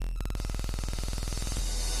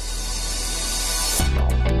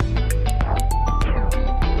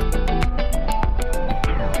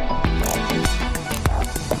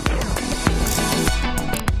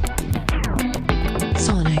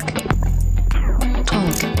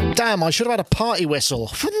damn, I should have had a party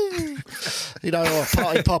whistle. Or a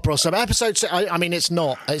party popper or something. Episode, I mean, it's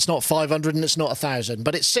not 500 and it's not 1,000,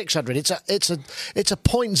 but it's 600. It's a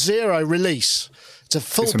 0.0 release. It's a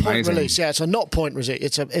full point release. Yeah, it's a not point release.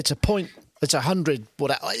 It's a point. It's 100.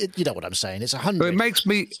 You know what I'm saying? It's 100. It makes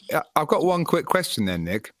me. I've got one quick question then,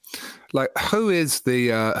 Nick. Like, who is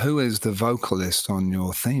the vocalist on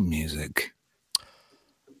your theme music?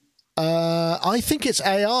 I think it's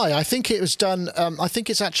AI. I think it was done. I think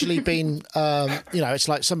it's actually been. It's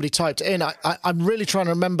like somebody typed it in. I'm really trying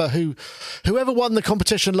to remember whoever won the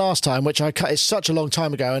competition last time, which it's such a long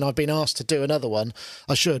time ago, and I've been asked to do another one.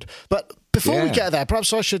 I should, but. Before we get there,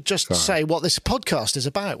 perhaps I should just say what this podcast is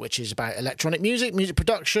about, which is about electronic music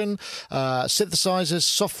production, synthesizers,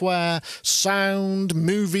 software, sound,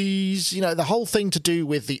 movies, the whole thing to do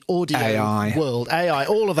with the audio world, AI,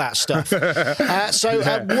 all of that stuff.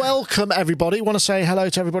 Welcome, everybody. Want to say hello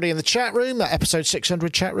to everybody in the chat room, that episode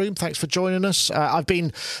 600 chat room. Thanks for joining us.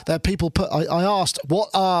 People I asked,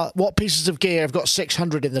 what pieces of gear have got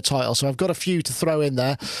 600 in the title, so I've got a few to throw in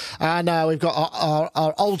there. And we've got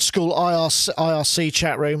our old school IRC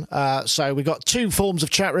chat room. So we've got two forms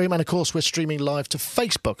of chat room, and of course we're streaming live to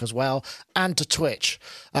Facebook as well and to Twitch,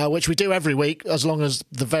 which we do every week as long as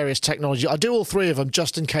the various technology. I do all three of them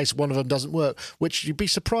just in case one of them doesn't work, which you'd be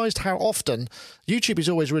surprised how often. YouTube is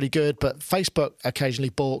always really good, but Facebook occasionally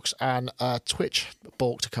balks, and Twitch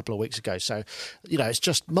balked a couple of weeks ago. So, it's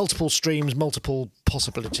just multiple streams, multiple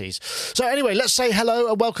possibilities. So anyway, let's say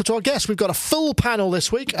hello and welcome to our guests. We've got a full panel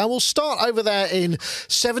this week, and we'll start over there in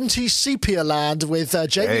 70s sepia land with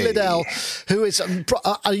Jamie Liddell, who is and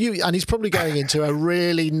he's probably going into a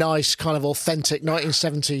really nice kind of authentic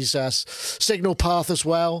 1970s signal path as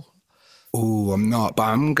well. Oh, I'm not, but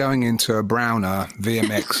I'm going into a Browner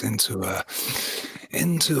VMX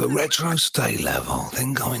into a retro stay level,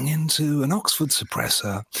 then going into an Oxford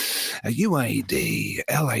suppressor, a UAD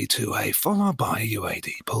LA2A, followed by a UAD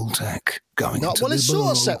Pultec. It's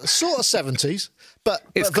sort of 70s, but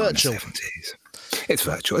it's virtual. 70s. It's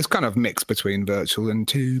virtual. It's kind of mixed between virtual and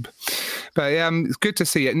tube. But it's good to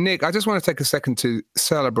see it. Nick, I just want to take a second to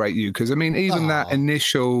celebrate you, because, I mean, even that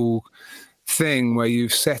initial thing where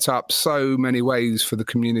you've set up so many ways for the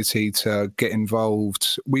community to get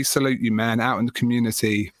involved, we salute you, man. Out in the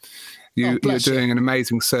community, you're doing an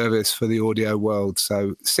amazing service for the audio world.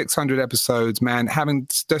 So 600 episodes, man. Having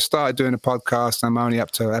just started doing a podcast, I'm only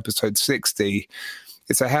up to episode 60.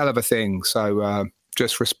 It's a hell of a thing. So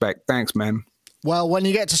just respect. Thanks, man. Well, when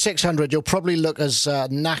you get to 600, you'll probably look as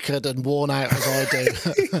knackered and worn out as I do.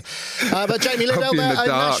 But Jamie Liddell there in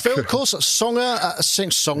Nashville, of course, singer,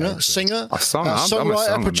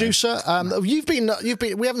 songwriter, producer. We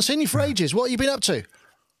haven't seen you for ages. What have you been up to?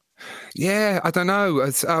 Yeah, I don't know.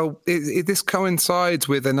 This coincides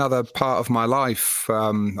with another part of my life.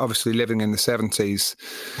 Obviously, living in the 70s,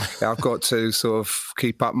 I've got to sort of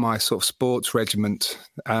keep up my sort of sports regiment.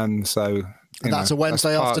 That's a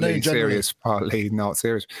Wednesday afternoon, generally. Serious, partly not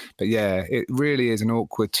serious. But yeah, it really is an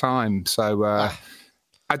awkward time. So I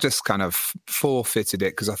just kind of forfeited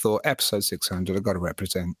it because I thought episode 600, I've got to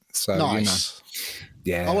represent. So, nice.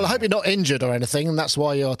 Yeah. Oh, well, I hope you're not injured or anything, and that's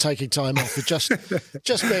why you're taking time off. You're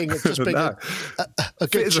just being a good chap. A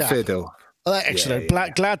fiddle. Excellent.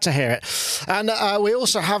 Glad to hear it. And we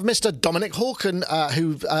also have Mr. Dominic Hawken,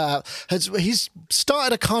 who he's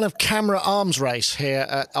started a kind of camera arms race here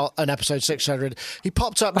at an episode 600. He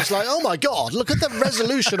popped up and it's like, oh my God, look at the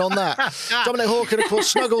resolution on that. Dominic Hawken, of course,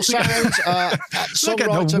 Snuggle Sounds, look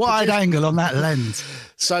at the wide angle on that lens.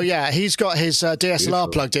 So yeah, he's got his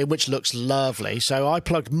DSLR plugged in, which looks lovely. So I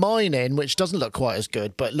plugged mine in, which doesn't look quite as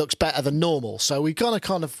good, but looks better than normal. So we got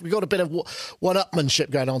a bit of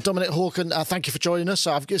one-upmanship going on. Dominic Hawken, thank you for joining us.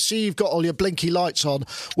 I see you've got all your blinky lights on,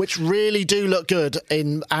 which really do look good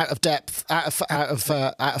in out of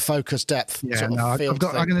focus depth. Yeah, I'm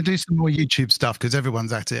going to do some more YouTube stuff because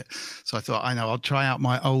everyone's at it. So I thought, I'll try out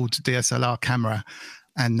my old DSLR camera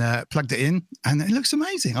and plugged it in, and it looks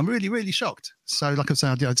amazing. I'm really, really shocked. So, like I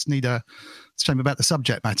said, I just need it's a shame about the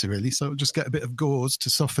subject matter, really. So I'll just get a bit of gauze to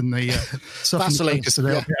soften the focus a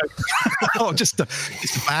little bit. Just a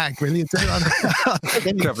bag, really.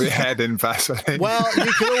 Cover your head in Vaseline. Well,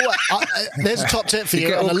 you can there's a top tip for you.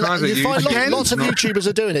 You find lots of YouTubers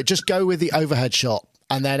are doing it. Just go with the overhead shot,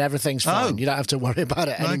 and then everything's fine. You don't have to worry about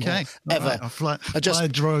it anymore. Okay. Ever. Right. I'll fly a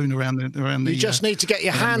drone around the. You just need to get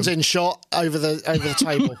your hands in shot over the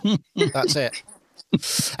table. That's it.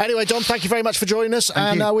 Anyway, Dom, thank you very much for joining us.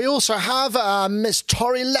 And we also have Miss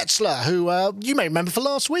Tori Letzler, who you may remember for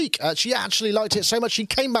last week. She actually liked it so much she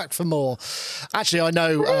came back for more. Actually, I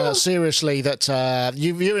know seriously that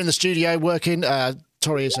you're in the studio working,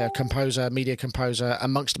 Tori is a composer, media composer,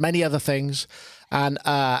 amongst many other things, and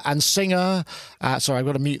singer. Sorry, I've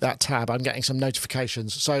got to mute that tab. I'm getting some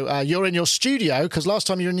notifications. So you're in your studio, because last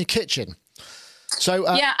time you were in your kitchen. So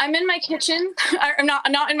yeah, I'm in my kitchen. I'm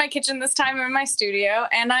not in my kitchen this time. I'm in my studio,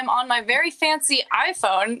 and I'm on my very fancy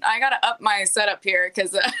iPhone. I gotta up my setup here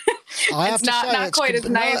because it's not quite as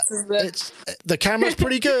nice as the camera's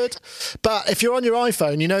pretty good. But if you're on your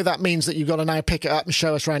iPhone, you know that means that you've got to now pick it up and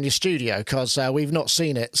show us around your studio, because we've not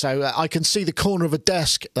seen it. So I can see the corner of a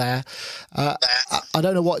desk there. I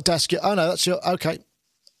don't know what desk. Oh no, that's your. Okay.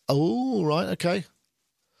 Oh right. Okay.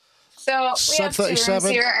 So we have 2 rooms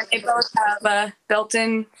here, and they both have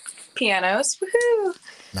built-in pianos. Woohoo!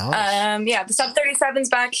 Nice. Yeah, the Sub 37's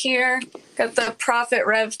back here. Got the Prophet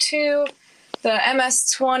Rev 2, the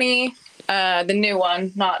MS-20, the new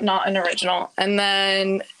one, not an original, and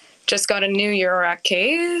then just got a new Eurorack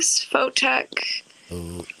case, Photech.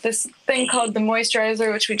 Ooh. This thing called the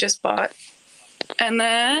Moisturizer, which we just bought, and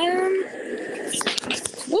then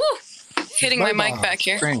hitting my mic back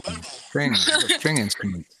here. String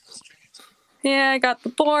instrument. Yeah, I got the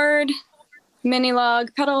board,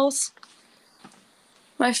 Mini-Log pedals.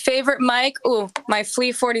 My favorite mic, my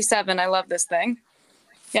Flea 47. I love this thing.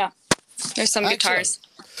 Yeah, there's some guitars.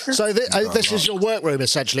 So this is your workroom,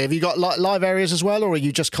 essentially. Have you got live areas as well, or are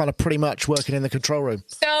you just kind of pretty much working in the control room?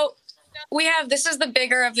 So this is the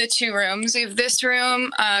bigger of the 2 rooms. We have this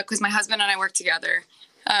room, because my husband and I work together.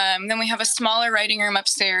 Then we have a smaller writing room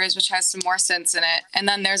upstairs, which has some more synths in it. And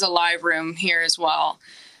then there's a live room here as well.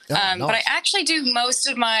 Nice. But I actually do most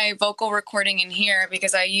of my vocal recording in here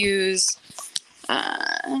because I use,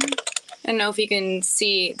 I don't know if you can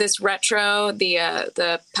see this Retro,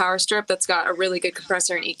 the power strip that's got a really good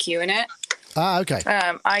compressor and EQ in it. Okay.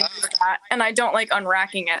 I use that, and I don't like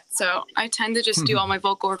unracking it. So I tend to just do all my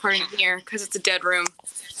vocal recording in here because it's a dead room.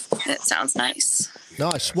 And it sounds nice.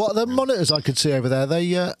 Nice. What are the monitors I could see over there? Are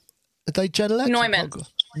they Genelec? Neumann.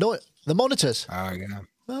 The monitors? Oh,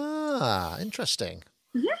 yeah. Interesting.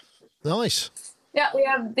 Mm-hmm. Nice. Yeah, we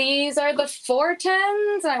have these are the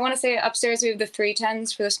 410s. I want to say upstairs we have the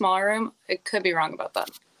 310s for the smaller room. I could be wrong about that,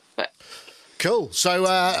 but cool. So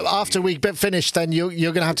after we finish, then you're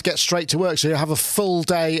going to have to get straight to work. So you have a full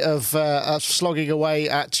day of slogging away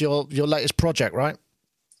at your latest project, right?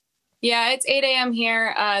 Yeah, it's 8 a.m.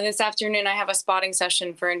 here. This afternoon, I have a spotting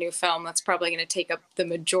session for a new film. That's probably going to take up the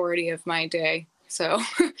majority of my day. So.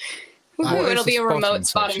 It'll be a remote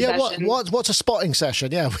spotting session. What's a spotting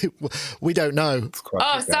session? Yeah, we don't know.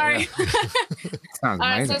 Sorry. Sounds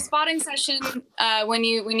amazing. So spotting session, when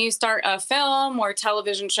you start a film or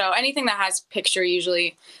television show, anything that has picture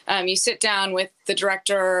usually, you sit down with the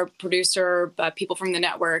director, producer, people from the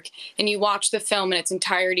network, and you watch the film in its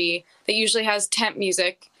entirety. That usually has temp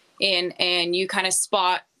music in, and you kind of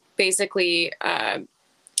spot basically...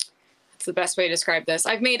 the best way to describe this.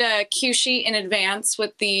 I've made a cue sheet in advance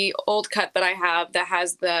with the old cut that I have that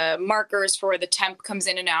has the markers for where the temp comes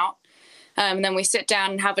in and out. And then we sit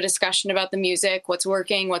down and have a discussion about the music, what's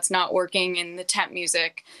working, what's not working in the temp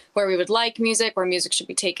music, where we would like music, where music should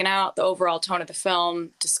be taken out, the overall tone of the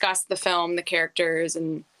film, discuss the film, the characters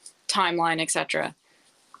and timeline, etc.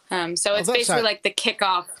 So it's basically like the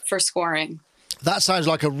kickoff for scoring. That sounds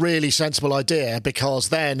like a really sensible idea, because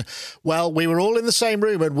then, we were all in the same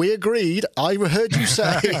room and we agreed. I heard you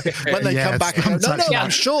say when they come back and go, no, I'm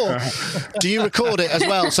sure. Do you record it as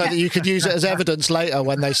well so that you could use it as evidence later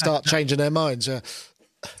when they start changing their minds?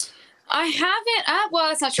 I haven't. Well,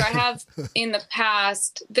 that's not true. I have in the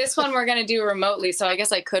past. This one we're going to do remotely, so I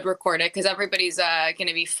guess I could record it because everybody's going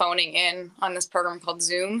to be phoning in on this program called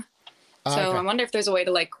Zoom. So okay. I wonder if there's a way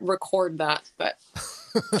to record that, but...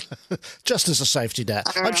 Just as a safety net.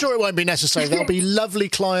 I'm sure it won't be necessary. There'll be lovely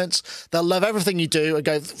clients. They'll love everything you do and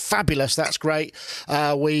go, fabulous, that's great.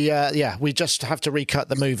 We just have to recut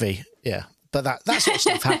the movie. Yeah. But that sort of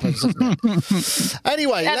stuff happens, doesn't it?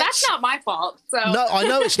 Anyway. Yeah, that's not my fault. So. No, I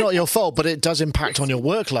know it's not your fault, but it does impact on your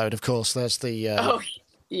workload, of course. There's the...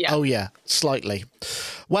 Yeah. Oh, yeah, slightly.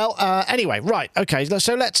 Well, anyway, right. Okay,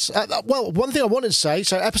 so let's... one thing I wanted to say,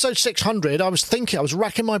 so episode 600, I was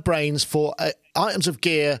racking my brains for items of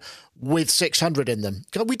gear with 600 in them.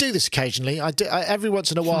 We do this occasionally. Every once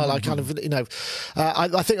in a while, I kind of,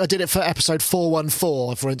 I think I did it for episode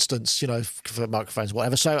 414, for instance, for microphones,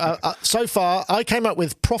 whatever. So, so far, I came up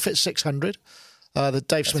with Prophet 600. The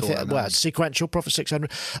Dave Smith sequential Prophet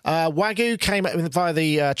 600. Wagyu came up via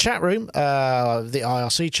the chat room, the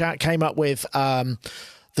IRC chat, came up with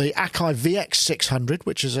the Akai VX600,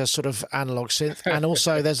 which is a sort of analog synth, and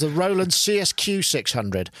also there's the Roland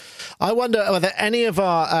CSQ600. I wonder whether any of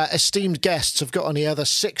our esteemed guests have got any other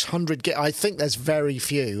 600. I think there's very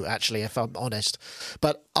few, actually, if I'm honest.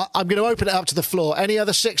 But I'm going to open it up to the floor. Any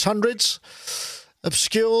other 600s?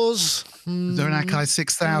 Obscures? Is there an Akai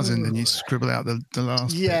 6000 and you scribble out the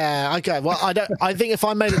last? Yeah, okay. Well, I think if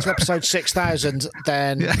I made it to episode 6000,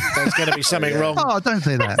 then there's going to be something wrong. Oh, don't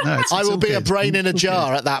say that. No, I will be a brain in a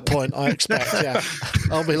jar at that point, I expect. Yeah,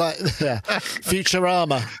 I'll be like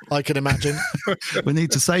Futurama, I can imagine. We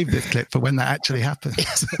need to save this clip for when that actually happens.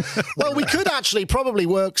 Well, we could actually probably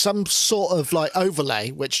work some sort of like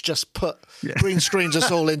overlay, which just green screens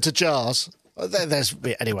us all into jars.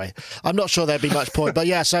 Anyway, I'm not sure there'd be much point, but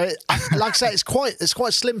yeah. So, like I say, it's quite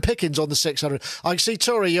slim pickings on the 600. I can see,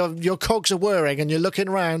 Tori, your cogs are whirring and you're looking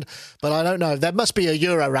around, but I don't know. There must be a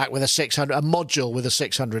Euro rack with a 600, a module with a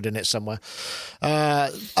 600 in it somewhere.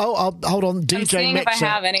 I'll hold on. DJ I'm seeing Mixer. if I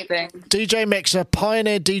have anything. DJ Mixer,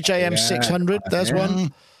 Pioneer DJM 600. There's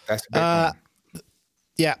one. That's a big one.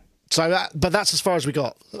 Yeah. So, but that's as far as we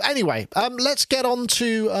got. Anyway, let's get on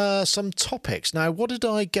to some topics. Now, what did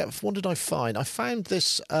I find? I found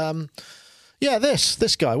this.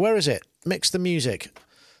 This guy. Where is it? Mix the Music.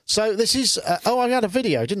 So this is. I had a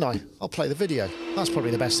video, didn't I? I'll play the video. That's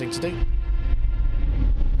probably the best thing to do.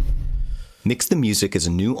 Mix the Music is a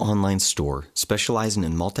new online store specializing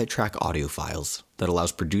in multi-track audio files that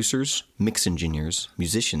allows producers, mix engineers,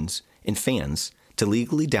 musicians, and fans to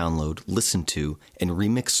legally download, listen to, and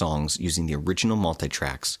remix songs using the original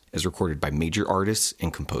multi-tracks as recorded by major artists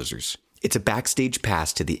and composers. It's a backstage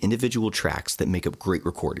pass to the individual tracks that make up great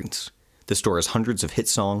recordings. The store has hundreds of hit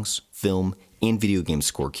songs, film, and video game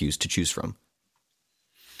score cues to choose from.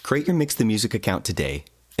 Create your Mix the Music account today,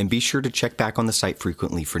 and be sure to check back on the site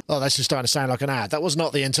frequently for... Oh, that's just starting to sound like an ad. That was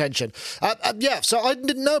not the intention. So I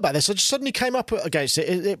didn't know about this. I just suddenly came up against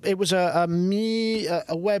it. It was a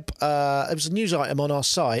web... it was a news item on our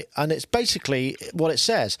site, and it's basically what it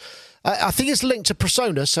says. I think it's linked to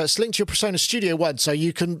Presonus, so it's linked to your Presonus Studio One, so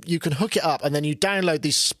you can hook it up, and then you download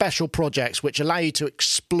these special projects which allow you to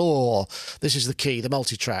explore. This is the key, the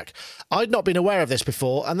multi-track. I'd not been aware of this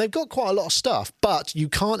before, and they've got quite a lot of stuff, but you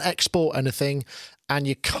can't export anything, and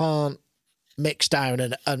you can't mix down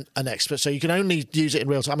an expert, so you can only use it in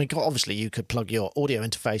real time. I mean, obviously you could plug your audio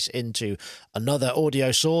interface into another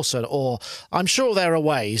audio source, or I'm sure there are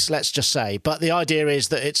ways, let's just say, but the idea is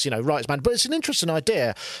that it's, rights man. But it's an interesting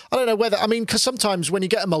idea. I don't know whether, because sometimes when you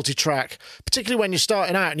get a multi-track, particularly when you're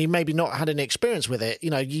starting out and you maybe not had any experience with it,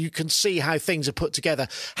 you can see how things are put together,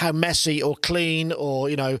 how messy or clean,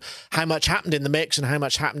 or how much happened in the mix and how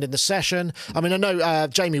much happened in the session. I mean, I know,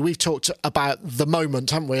 Jamie, we've talked about the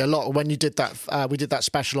moment, haven't we, a lot when you did that. We did that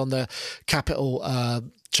special on the Capitol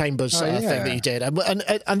Chambers thing that you did,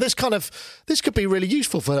 and this could be really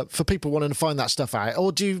useful for people wanting to find that stuff out.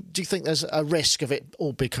 Or do you think there's a risk of it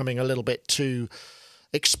all becoming a little bit too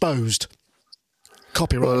exposed?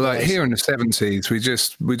 Copyright. Well, like here in the 70s,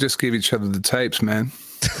 we just give each other the tapes, man.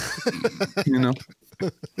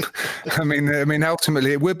 I mean,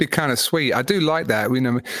 ultimately, it would be kind of sweet. I do like that.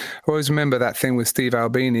 I always remember that thing with Steve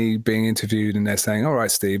Albini being interviewed, and they're saying, "All right,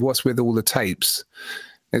 Steve, what's with all the tapes?"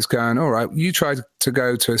 It's going, "All right, you try to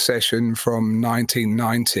go to a session from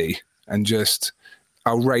 1990 and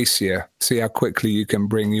I'll race you, see how quickly you can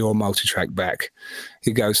bring your multi-track back."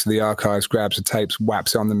 He goes to the archives, grabs the tapes,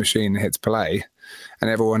 whaps it on the machine, and hits play. And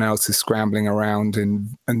everyone else is scrambling around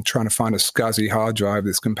and trying to find a SCSI hard drive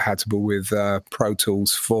that's compatible with Pro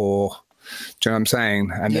Tools 4. Do you know what I'm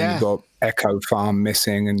saying? And then you've got Echo Farm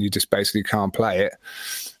missing, and you just basically can't play it.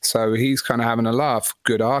 So he's kind of having a laugh.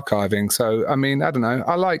 Good archiving. So, I mean, I don't know.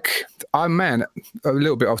 I'm a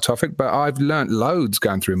little bit off topic, but I've learnt loads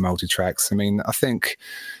going through multi-tracks. I mean, I think,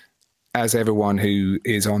 as everyone who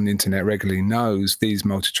is on the internet regularly knows, these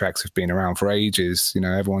multi-tracks have been around for ages.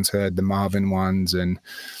 Everyone's heard the Marvin ones, and,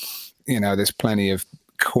 there's plenty of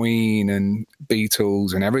Queen and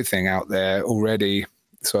Beatles and everything out there already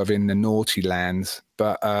sort of in the naughty lands.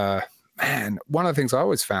 But, man, one of the things I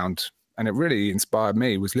always found, and it really inspired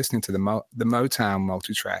me, was listening to the Motown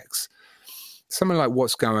multi-tracks. Something like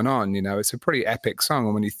What's Going On, it's a pretty epic song.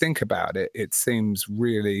 And when you think about it, it seems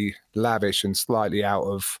really lavish and slightly out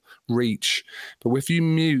of reach. But if you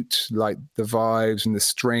mute like the vibes and the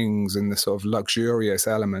strings and the sort of luxurious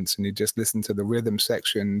elements, and you just listen to the rhythm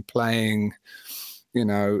section playing,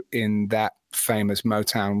 in that famous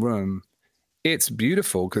Motown room, it's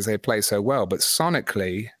beautiful because they play so well. But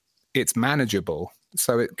sonically, it's manageable.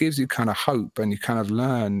 So it gives you kind of hope, and you kind of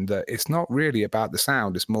learn that it's not really about the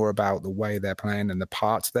sound. It's more about the way they're playing and the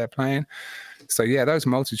parts they're playing. So yeah, those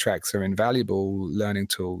multi-tracks are invaluable learning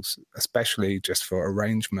tools, especially just for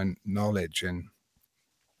arrangement knowledge. And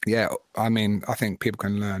yeah, I mean, I think people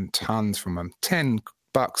can learn tons from them. $10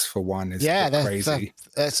 for one is crazy.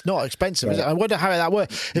 It's not expensive, is it? I wonder how that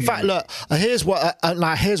works. In fact, look, here's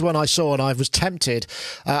one I saw, and I was tempted.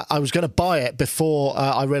 I was going to buy it before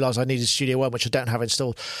I realised I needed Studio One, which I don't have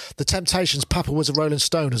installed. The Temptations' Papa Was a Rolling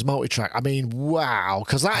Stone as multi-track. I mean, wow,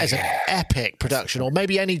 because that is an epic production. Or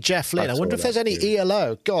maybe any Jeff Lynne. I wonder if there's any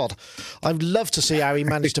ELO. God, I'd love to see how he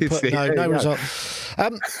managed to put no result. I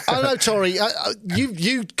don't know, Tori.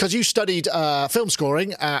 You because you studied film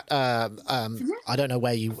scoring at I don't know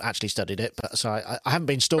where you actually studied it, but so I haven't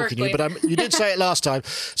been stalking Berkeley. You, but you did say it last time.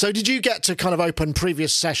 So did you get to kind of open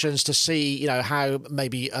previous sessions to see, you know, how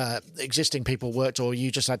maybe existing people worked, or you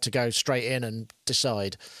just had to go straight in and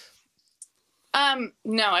decide?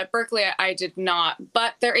 No, at Berkeley I did not,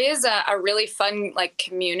 but there is a really fun like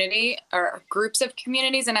community or groups of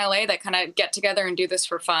communities in LA that kind of get together and do this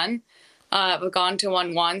for fun. I've gone to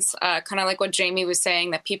one once, kind of like what Jamie was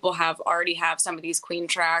saying, that people already have some of these Queen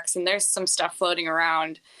tracks, and there's some stuff floating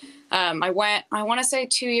around. I want to say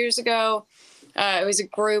 2 years ago, it was a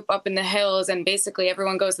group up in the hills, and basically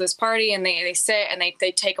everyone goes to this party and they sit and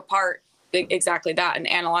they take apart exactly that and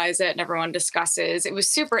analyze it, and everyone discusses. It was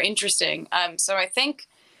super interesting. So I think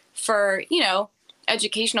for, you know,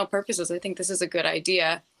 educational purposes, I think this is a good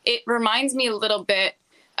idea. It reminds me a little bit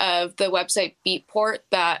of the website Beatport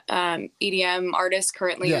that EDM artists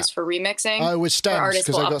currently use for remixing. Oh, with stems, artists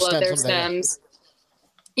will upload their stems.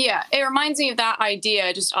 Yeah, it reminds me of that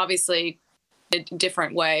idea, just obviously a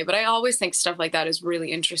different way. But I always think stuff like that is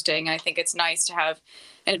really interesting. And I think it's nice to have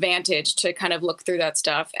an advantage to kind of look through that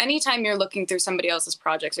stuff. Anytime you're looking through somebody else's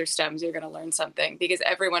projects or stems, you're going to learn something, because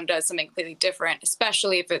everyone does something completely different,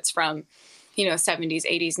 especially if it's from, you know, 70s,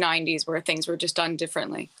 80s, 90s, where things were just done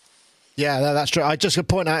differently. Yeah, that's true. I just could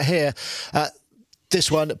point out here,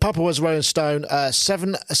 this one, Papa Was Rolling Stone,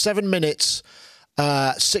 7 minutes,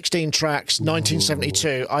 16 tracks,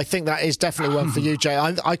 1972. I think that is definitely one for you, Jay.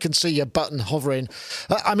 I can see your button hovering.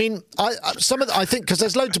 I mean, I think because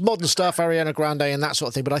there's loads of modern stuff, Ariana Grande and that sort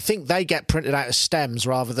of thing, but I think they get printed out as stems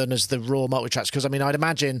rather than as the raw multi-tracks. Because I mean, I'd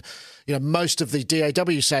imagine, you know, most of the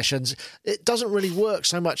DAW sessions, it doesn't really work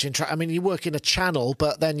so much in track. I mean, you work in a channel,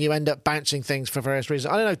 but then you end up bouncing things for various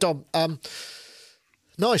reasons. I don't know, Dom.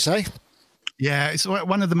 Nice, eh? Yeah, it's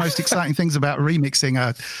one of the most exciting things about remixing.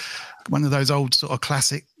 One of those old sort of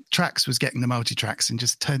classic tracks was getting the multi-tracks and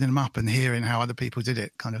just turning them up and hearing how other people did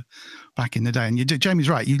it kind of back in the day. And Jamie's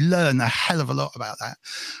right. You learn a hell of a lot about that,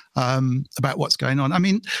 about what's going on. I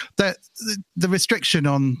mean, the restriction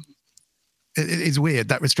on, it is weird,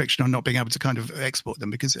 that restriction on not being able to kind of export them,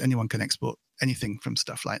 because anyone can export anything from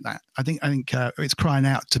stuff like that. I think it's crying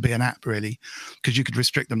out to be an app, really, because you could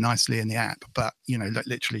restrict them nicely in the app, but, you know,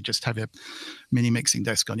 literally just have a mini mixing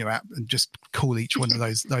desk on your app and just call each one of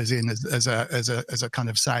those in as a kind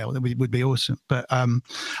of sale. That would be awesome. But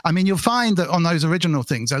I mean, you'll find that on those original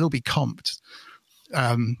things, they'll all be comped.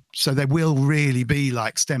 So they will really be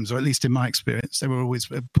like stems, or at least in my experience, they were always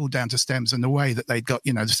pulled down to stems. And the way that they got,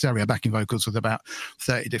 you know, the stereo backing vocals with about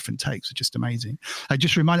 30 different takes are just amazing. I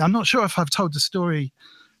just remind, I'm not sure if I've told the story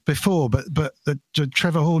before, but the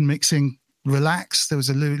Trevor Horn mixing Relax, there was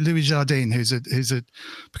a Louis Jardine who's a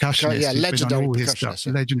percussionist. Yeah, legendary percussionist.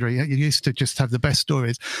 Yeah. Legendary. He used to just have the best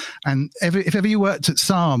stories. And if ever you worked at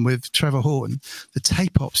SARM with Trevor Horn, the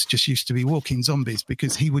tape ops just used to be walking zombies,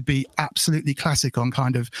 because he would be absolutely classic on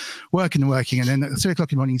kind of working. And then at 3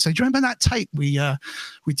 o'clock in the morning, he'd say, "Do you remember that tape we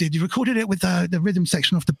did? You recorded it with the rhythm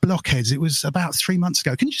section off the Blockheads. It was about 3 months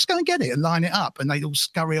ago. Can you just go and get it and line it up?" And they'd all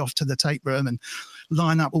scurry off to the tape room and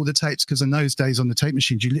line up all the tapes, because in those days on the tape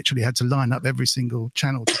machines, you literally had to line up every single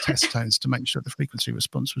channel to test tones to make sure the frequency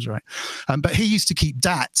response was right. But he used to keep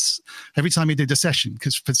DATs every time he did a session,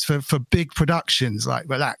 because for big productions like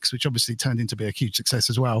Relax, which obviously turned into be a huge success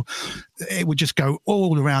as well, it would just go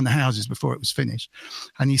all around the houses before it was finished.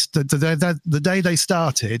 And the day they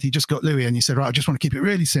started, he just got Louis and he said, "Right, I just want to keep it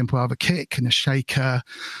really simple. I have a kick and a shaker,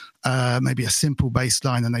 maybe a simple bass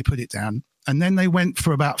line," and they put it down. And then they went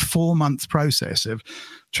for about 4-month process of,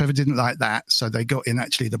 Trevor didn't like that, so they got in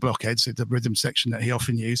actually the Blockheads, the rhythm section that he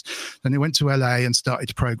often used. Then they went to LA and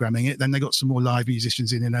started programming it. Then they got some more live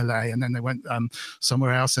musicians in LA, and then they went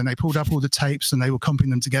somewhere else, and they pulled up all the tapes and they were comping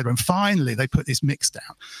them together. And finally, they put this mix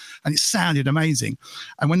down, and it sounded amazing.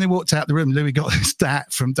 And when they walked out the room, Louis got this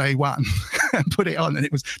DAT from day one and put it on, and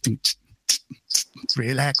it was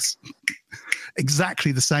Relax.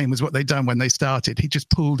 exactly the same as what they'd done when they started. He just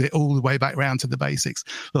pulled it all the way back round to the basics,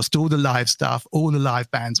 lost all the live stuff, all the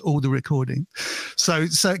live bands, all the recording. So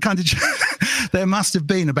it kind of, there must have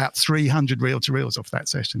been about 300 reel-to-reels off that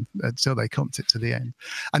session until they comped it to the end.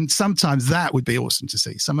 And sometimes that would be awesome to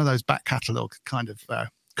see. Some of those back catalogue kind of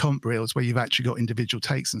comp reels where you've actually got individual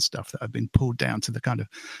takes and stuff that have been pulled down to the kind of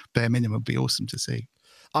bare minimum would be awesome to see.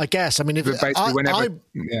 I guess. I mean, if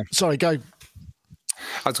sorry, go.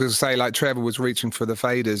 I was going to say, like, Trevor was reaching for the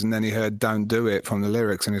faders and then he heard "Don't Do It" from the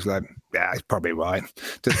lyrics and he's like, yeah, he's probably right.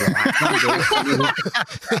 Just like,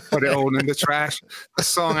 put it all in the trash. The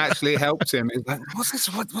song actually helped him. He's like, what's it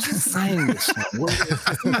saying? This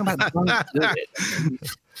song? About "Don't Do It"?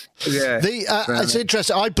 Yeah, it's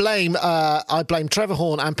interesting. I blame Trevor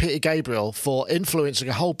Horn and Peter Gabriel for influencing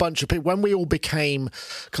a whole bunch of people when we all became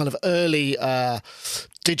kind of early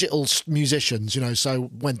digital musicians, you know. So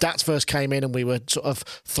when DATs first came in and we were sort of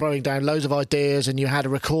throwing down loads of ideas, and you had a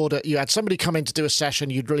recorder, you had somebody come in to do a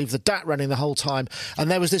session, you'd leave the DAT running the whole time,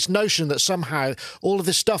 and there was this notion that somehow all of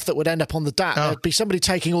this stuff that would end up on the DAT, there'd be somebody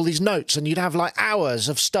taking all these notes, and you'd have like hours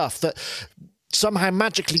of stuff that somehow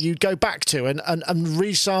magically you'd go back to and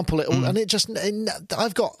resample it all. And it just,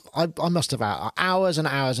 I must have hours and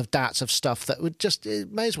hours of DATs of stuff that would just, it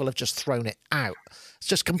may as well have just thrown it out. It's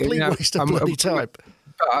just complete waste of bloody time.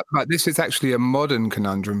 But this is actually a modern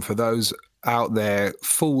conundrum for those out there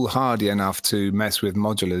foolhardy enough to mess with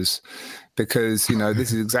modulars, because, you know,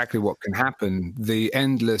 this is exactly what can happen. The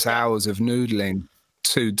endless hours of noodling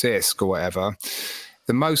to disk or whatever.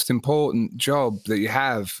 The most important job that you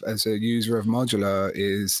have as a user of modular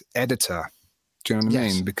is editor. Do you know what I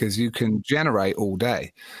mean? Because you can generate all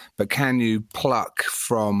day, but can you pluck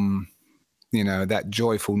from, you know, that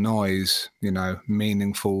joyful noise, you know,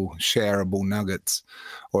 meaningful, shareable nuggets,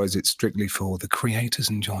 or is it strictly for the creator's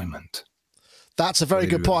enjoyment? That's a very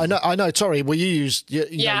good point. I know. Sorry, well, you use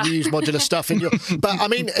modular stuff in your, but I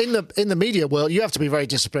mean, in the media world, you have to be very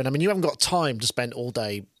disciplined. I mean, you haven't got time to spend all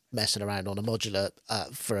day messing around on a modular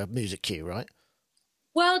for a music cue, right?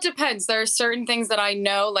 Well, it depends. There are certain things that I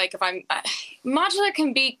know, like if I'm modular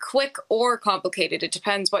can be quick or complicated. It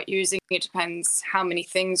depends what you're using. It depends how many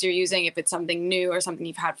things you're using. If it's something new or something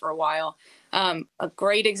you've had for a while. A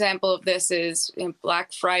great example of this is in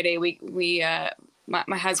Black Friday.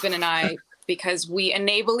 My husband and I, because we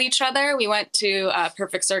enable each other, we went to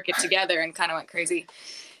Perfect Circuit together and kind of went crazy,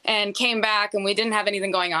 and came back and we didn't have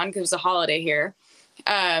anything going on because it was a holiday here.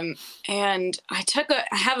 And I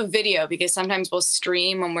have a video because sometimes we'll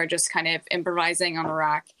stream when we're just kind of improvising on the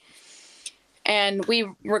rack, and we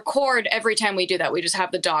record every time we do that. We just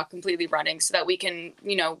have the dock completely running so that we can,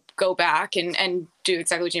 you know, go back and do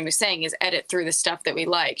exactly what Jimmy was saying, is edit through the stuff that we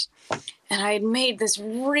liked. And I had made this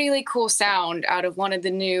really cool sound out of one of the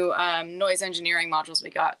new noise engineering modules we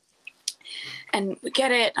got. And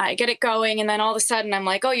I get it going, and then all of a sudden I'm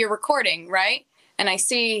like, oh, you're recording, right? And I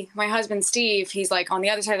see my husband, Steve, he's like on the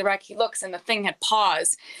other side of the rack. He looks and the thing had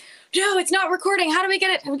paused. No, it's not recording. How do we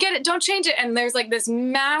get it? We get it. Don't change it. And there's like this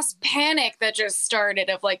mass panic that just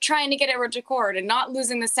started of like trying to get it to record and not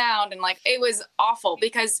losing the sound. And like, it was awful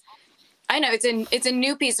because I know it's a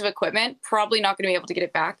new piece of equipment, probably not going to be able to get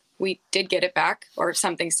it back. We did get it back or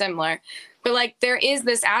something similar. But like, there is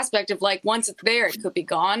this aspect of like, once it's there, it could be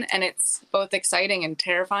gone. And it's both exciting and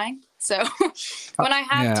terrifying. So when I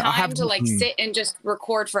have time to like sit and just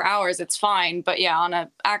record for hours, it's fine. But yeah, on an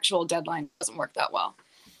actual deadline, it doesn't work that well.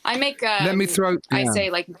 I make, I say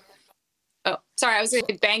like, oh, sorry, I was saying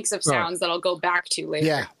banks of sounds that I'll go back to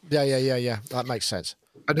later. Yeah. That makes sense.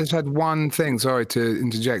 I just had one thing, sorry to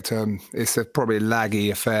interject. It's probably a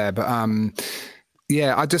laggy affair, but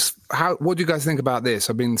what do you guys think about this?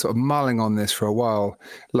 I've been sort of mulling on this for a while.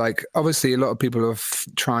 Like, obviously, a lot of people are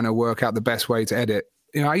trying to work out the best way to edit.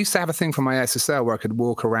 You know, I used to have a thing for my SSL where I could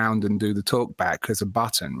walk around and do the talk back as a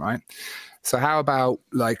button, right? So how about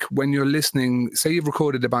like when you're listening, say you've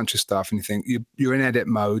recorded a bunch of stuff and you think you're in edit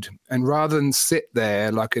mode, and rather than sit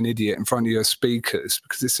there like an idiot in front of your speakers,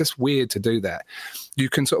 because it's just weird to do that, you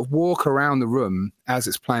can sort of walk around the room as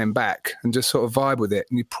it's playing back and just sort of vibe with it.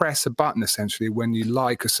 And you press a button essentially when you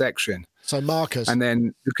like a section. So markers. And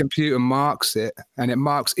then the computer marks it, and it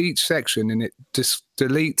marks each section, and it just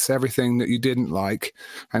deletes everything that you didn't like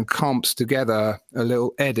and comps together a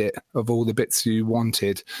little edit of all the bits you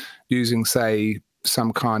wanted using, say,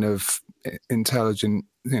 some kind of intelligent,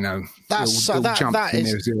 you know, that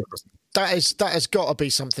has got to be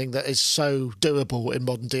something that is so doable in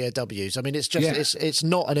modern DAWs. I mean, it's just it's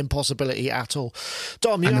not an impossibility at all.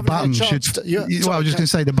 Dom, you haven't had a chance to... I was just going to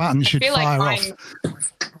say the button should fire off.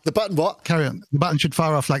 The button what? Carry on. The button should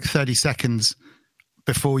fire off like 30 seconds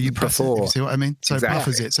before you press it. You see what I mean? So it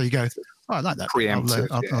buffers it. So you go, I like that.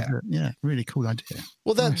 Preemptive. Yeah, really cool idea.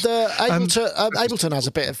 Well, Nice. Ableton has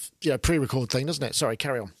a bit of pre-record thing, doesn't it? Sorry,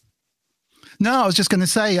 carry on. No, I was just going to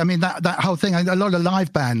say, I mean, that whole thing, a lot of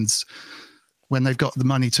live bands, when they've got the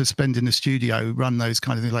money to spend in the studio, run those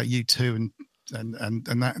kind of things like U2 and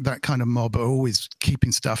that kind of mob are always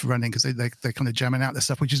keeping stuff running because they're kind of jamming out their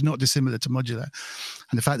stuff, which is not dissimilar to modular.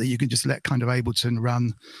 And the fact that you can just let kind of Ableton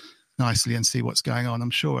run nicely and see what's going on,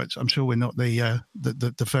 I'm sure we're not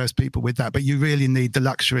the first people with that, but you really need the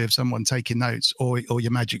luxury of someone taking notes or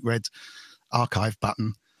your Magic Red archive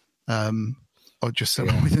button. Or just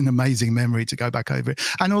someone with an amazing memory to go back over it.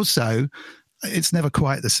 And also, it's never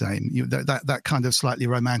quite the same. That kind of slightly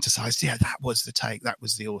romanticized, that was the take, that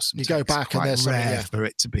was the awesome You take. go back it's and there's rare for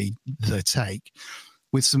it to be the take,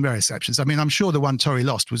 with some rare exceptions. I mean, I'm sure the one Tori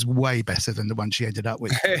lost was way better than the one she ended up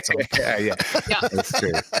with. yeah, that's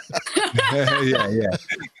true.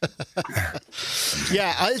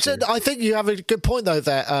 Yeah, I think you have a good point though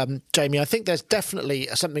there, Jamie. I think there's definitely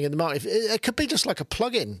something in the market. It could be just like a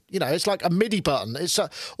plug-in. It's like a MIDI button. It's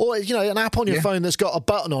or an app on your phone that's got a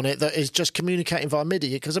button on it that is just communicating via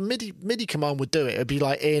MIDI. Because a MIDI command would do it. It'd be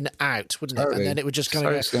like in, out, wouldn't it? And then it would just kind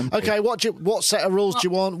of go, okay, what set of rules do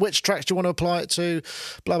you want? Which tracks do you want to apply it to?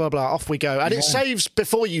 Blah blah blah. Off we go. And it saves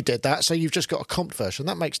before you did that, so you've just got a comp version.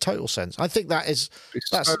 That makes total sense. I think that's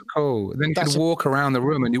so cool. Then you can walk around the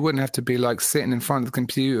room and you wouldn't have to be like sitting in front of the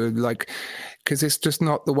computer, like, because it's just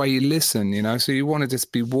not the way you listen, so you want to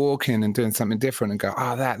just be walking and doing something different and go,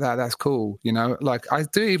 that's cool, like I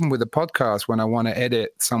do even with a podcast. When I want to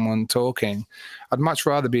edit someone talking, I'd much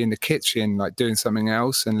rather be in the kitchen like doing something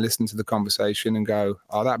else and listen to the conversation and go,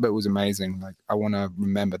 that bit was amazing, like I want to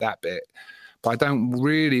remember that bit. But I don't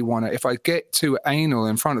really want to. If I get too anal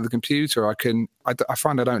in front of the computer, I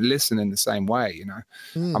find I don't listen in the same way.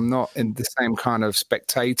 I'm not in the same kind of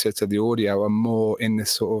spectator to the audio. I'm more in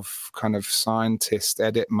this sort of kind of scientist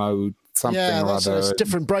edit mode, something or other. It's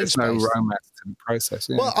different brain space. No romance to the process.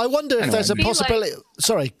 Yeah. Well, I wonder if there's a possibility.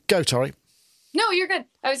 Sorry, go, Tori. No, you're good.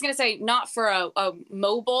 I was going to say not for a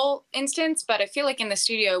mobile instance, but I feel like in the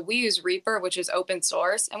studio we use Reaper, which is open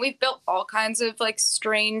source, and we've built all kinds of like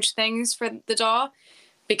strange things for the DAW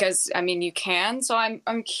because, I mean, you can. So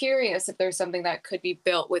I'm curious if there's something that could be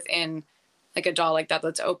built within like a DAW like that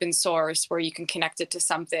that's open source where you can connect it to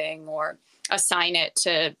something or assign it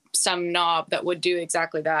to some knob that would do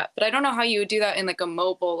exactly that. But I don't know how you would do that in like a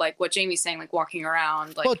mobile, like what Jamie's saying, like walking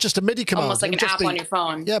around. Like, well, just a MIDI command. Almost like an app on your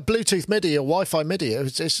phone. Yeah, Bluetooth MIDI or Wi-Fi MIDI.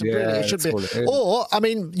 It should be. Or, I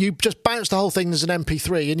mean, you just bounce the whole thing as an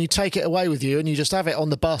MP3 and you take it away with you and you just have it on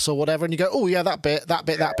the bus or whatever and you go, oh yeah, that bit.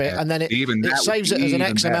 And then it saves it as an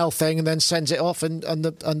XML thing and then sends it off and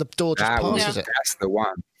the DAW just passes it. That's the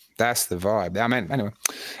one. That's the vibe. I mean, anyway,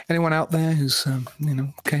 anyone out there who's,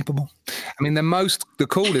 capable? I mean, the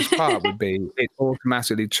coolest part would be it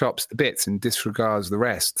automatically chops the bits and disregards the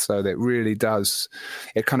rest. So that it really does,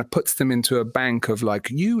 it kind of puts them into a bank of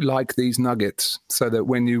like, you like these nuggets, so that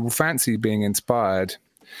when you fancy being inspired,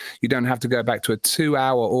 you don't have to go back to a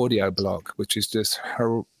 2-hour audio block, which is just,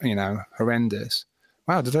 horrendous.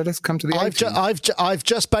 Wow, did I just come to the I've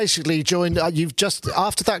just basically joined. You've just,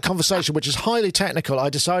 after that conversation, which is highly technical, I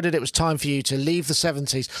decided it was time for you to leave the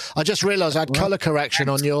 70s. I just realised I had colour correction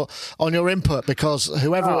on your input because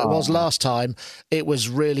whoever it was last time, it was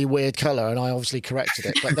really weird colour, and I obviously corrected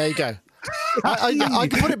it. But there you go. I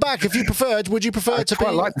can put it back if you preferred. Would you prefer it to be?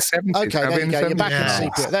 I like the 70s. Okay, there you go. You're back in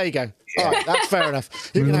sepia. There you go. All right, that's fair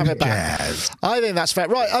enough. You can have it back. I think that's fair.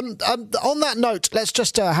 Right. On that note, let's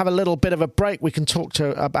just have a little bit of a break. We can talk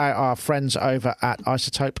about our friends over at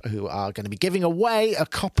iZotope who are going to be giving away a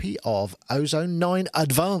copy of Ozone 9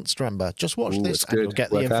 Advanced. Remember, just watch this and you'll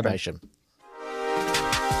get the information.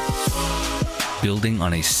 Building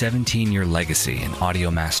on a 17-year legacy in audio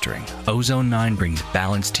mastering, Ozone 9 brings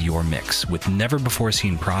balance to your mix with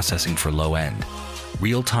never-before-seen processing for low-end,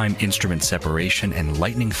 real-time instrument separation, and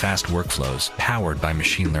lightning-fast workflows powered by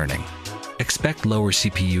machine learning. Expect lower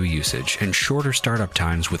CPU usage and shorter startup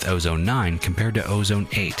times with Ozone 9 compared to Ozone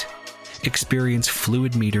 8. Experience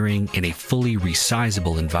fluid metering in a fully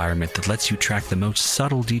resizable environment that lets you track the most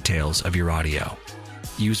subtle details of your audio.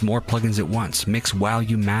 Use more plugins at once, mix while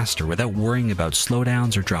you master without worrying about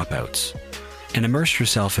slowdowns or dropouts. And immerse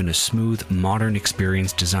yourself in a smooth, modern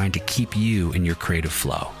experience designed to keep you in your creative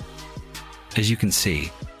flow. As you can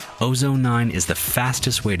see, Ozone 9 is the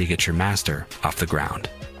fastest way to get your master off the ground.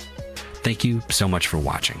 Thank you so much for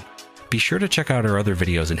watching. Be sure to check out our other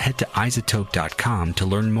videos and head to iZotope.com to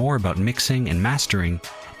learn more about mixing and mastering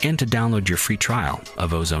and to download your free trial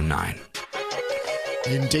of Ozone 9.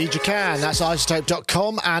 Indeed you can. That's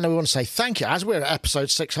iZotope.com. And we want to say thank you. As we're at episode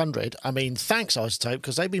 600, I mean, thanks, iZotope,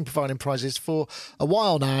 because they've been providing prizes for a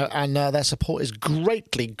while now, and their support is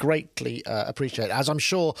greatly appreciated. As I'm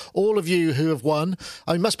sure all of you who have won,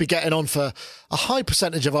 I mean, must be getting on for a high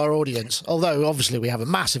percentage of our audience, although obviously we have a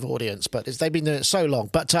massive audience, but they've been doing it so long.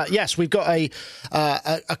 But yes, we've got a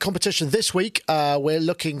competition this week. We're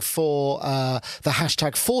looking for the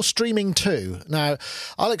hashtag #4Streaming2. Now,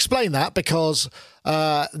 I'll explain that because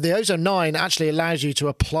the Ozone 9 actually allows you to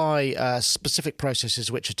apply specific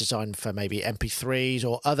processes which are designed for maybe MP3s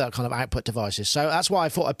or other kind of output devices. So that's why I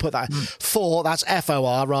thought I'd put that 4, that's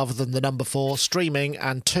FOR rather than the number 4, streaming,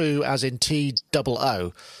 and 2 as in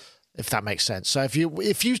TOO, if that makes sense. So if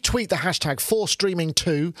you tweet the hashtag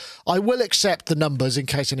 #4Streaming2, I will accept the numbers in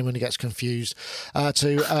case anyone gets confused at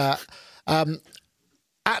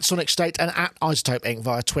Sonic State and at iZotope Inc.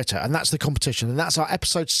 via Twitter, and that's the competition, and that's our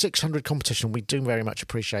episode 600 competition. We do very much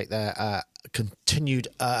appreciate their continued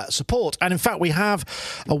support, and in fact we have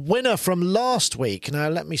a winner from last week. Now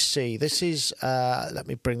let me see, this is let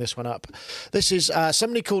me bring this one up. This is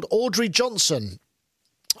somebody called Audrey Johnson.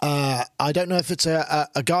 I don't know if it's a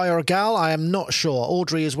guy or a gal, I am not sure.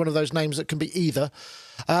 Audrey is one of those names that can be either,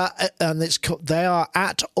 and they are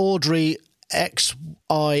at Audrey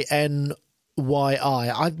XINYI.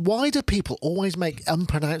 Why do people always make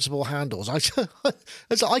unpronounceable handles? I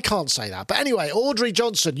can't say that. But anyway, Audrey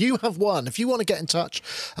Johnson, you have won. If you want to get in touch,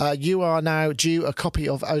 you are now due a copy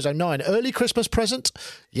of Ozone 9. Early Christmas present?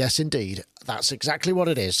 Yes, indeed. That's exactly what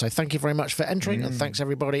it is. So thank you very much for entering, and thanks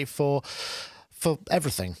everybody for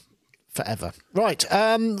everything. Forever. Right.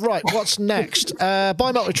 What's next? Buy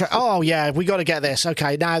multi-track. Oh yeah, we got to get this.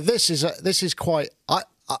 Okay. Now this is quite. Well,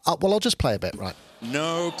 I'll just play a bit. Right.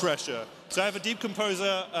 No pressure. So I have a Deep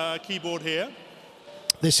Composer keyboard here.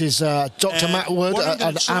 This is Dr. Matt Wood at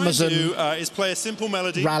Amazon. What I'm going to do is play a simple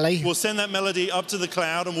melody. Rally. We'll send that melody up to the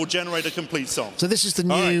cloud and we'll generate a complete song. So this is the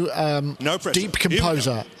new no Deep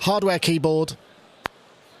Composer hardware keyboard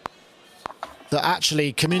that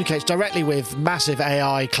actually communicates directly with massive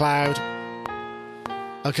AI cloud.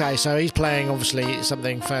 Okay, so he's playing obviously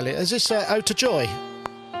something fairly. Is this Ode to Joy?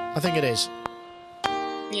 I think it is.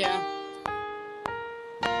 Yeah.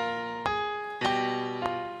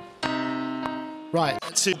 Right,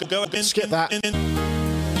 skip that.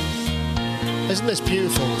 Isn't this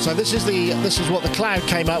beautiful? So this is what the cloud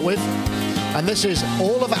came up with, and this is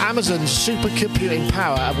all of Amazon's supercomputing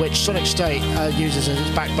power, of which Sonic State uses as its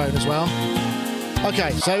backbone as well.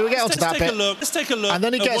 Okay, so we get onto that bit. Let's take a look. And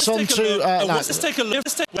then he gets on to. Let's take a look.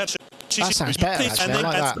 That sounds better, actually. I like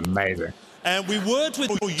that. That's amazing. And we worked with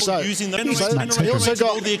using the he also got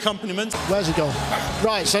all the accompaniments. Where's he gone?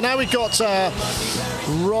 Right, so now we've got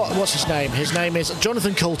what's his name? His name is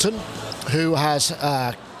Jonathan Coulton, who has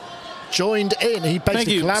joined in. He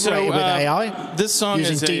basically collaborated with AI. This song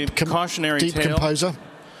is a cautionary Deep tale. Composer.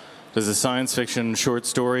 There's a science fiction short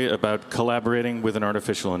story about collaborating with an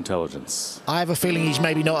artificial intelligence. I have a feeling he's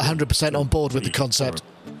maybe not 100% on board with the concept.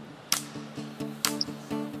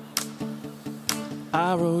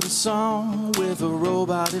 I wrote a song with a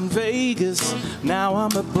robot in Vegas. Now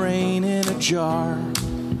I'm a brain in a jar.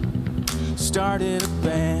 Started a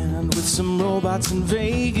band with some robots in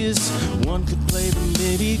Vegas. One could play the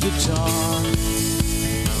MIDI guitar.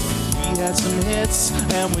 We had some hits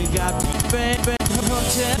and we got bang.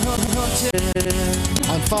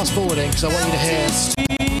 I'm fast forwarding because I want you to hear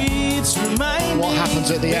what happens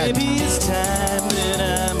at the end. Maybe it's time that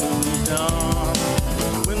I moved on.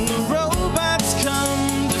 When the robots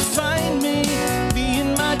come to find me, me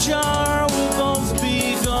and my jar will both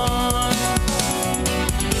be gone.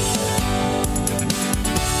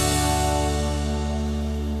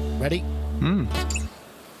 Ready?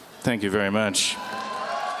 Thank you very much.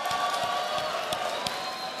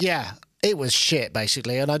 Yeah, it was shit,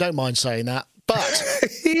 basically, and I don't mind saying that. But,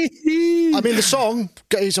 I mean, the song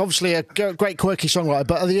is obviously a great, quirky songwriter,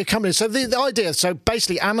 but the accompaniment... So the idea... So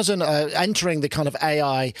basically, Amazon entering the kind of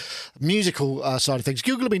AI musical side of things.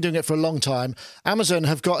 Google have been doing it for a long time. Amazon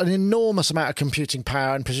have got an enormous amount of computing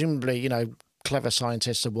power and presumably, you know, clever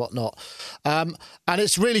scientists and whatnot. And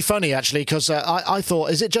it's really funny, actually, because I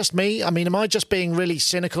thought, is it just me? I mean, am I just being really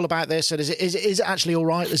cynical about this? And is it actually all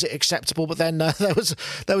right? Is it acceptable? But then there was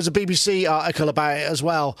a BBC article about it as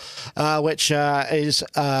well, which is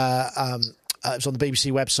it was on the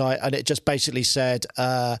BBC website, and it just basically said,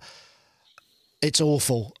 it's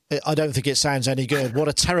awful. I don't think it sounds any good. What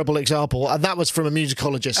a terrible example. And that was from a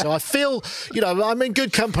musicologist. So I feel, you know, I'm in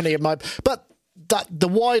good company. But the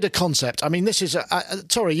wider concept, I mean, this is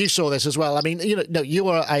Tori, you saw this as well. I mean, you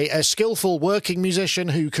are a skillful working musician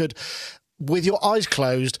who could, with your eyes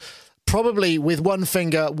closed, probably with one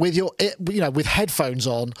finger, with with headphones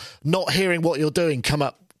on, not hearing what you're doing, come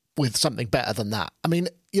up with something better than that. I mean,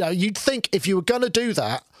 you'd think if you were going to do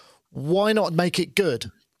that, why not make it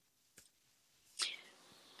good?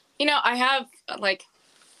 I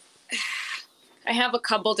have a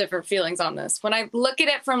couple different feelings on this. When I look at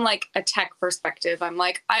it from like a tech perspective, I'm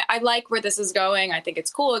like, I like where this is going. I think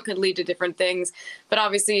it's cool. It could lead to different things. But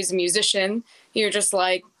obviously as a musician, you're just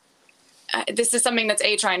like, this is something that's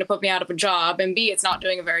A, trying to put me out of a job, and B, it's not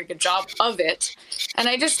doing a very good job of it. And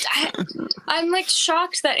I'm like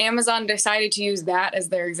shocked that Amazon decided to use that as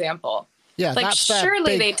their example. Yeah, like that's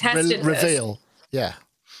surely they tested reveal. This.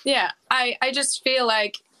 Yeah. I just feel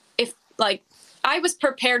like I was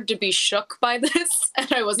prepared to be shook by this,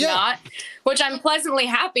 and I was not, which I'm pleasantly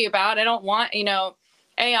happy about. I don't want,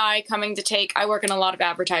 AI coming to take. I work in a lot of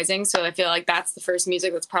advertising, so I feel like that's the first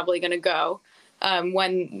music that's probably going to go.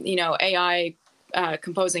 When, AI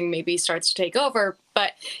composing maybe starts to take over.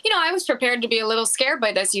 But, I was prepared to be a little scared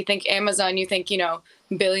by this. You think Amazon, you think,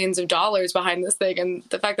 billions of dollars behind this thing. And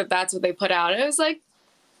the fact that that's what they put out, it was like,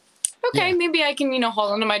 okay, maybe I can,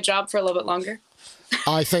 hold on to my job for a little bit longer.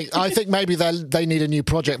 I think maybe they need a new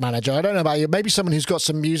project manager. I don't know about you. Maybe someone who's got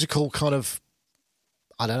some musical kind of,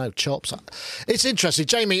 I don't know, chops. It's interesting.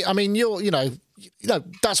 Jamie, I mean, you're,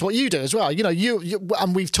 that's what you do as well. You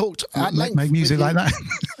and we've talked at length. Make music like that?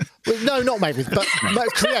 Well, no, not maybe, but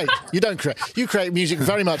create. You don't create. You create music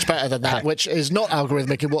very much better than that, which is not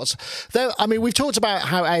algorithmic in what's there. I mean, we've talked about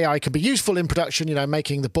how AI can be useful in production,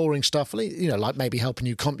 making the boring stuff, like maybe helping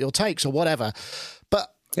you comp your takes or whatever. But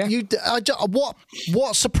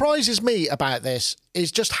what surprises me about this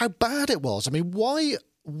is just how bad it was. I mean, why?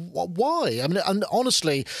 I mean, and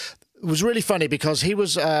honestly, it was really funny because he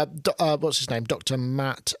was, what's his name? Dr.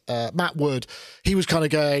 Matt Wood. He was kind of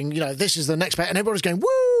going, this is the next bit. And everybody's going,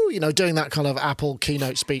 woo, doing that kind of Apple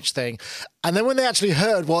keynote speech thing. And then when they actually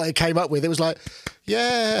heard what it came up with, it was like,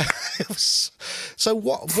 yeah. So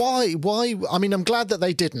why? I mean, I'm glad that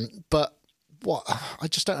they didn't, but I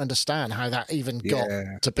just don't understand how that even got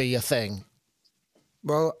to be a thing.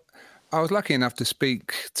 Well, I was lucky enough to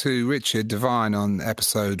speak to Richard Devine on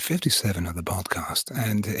episode 57 of the podcast,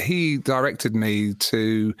 and he directed me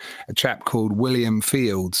to a chap called William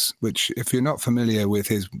Fields, which, if you're not familiar with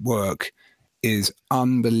his work, is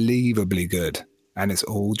unbelievably good, and it's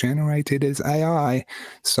all generated as AI.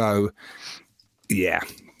 So, yeah,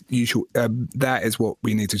 you should. That is what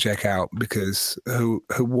we need to check out, because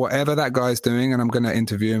whatever that guy's doing, and I'm going to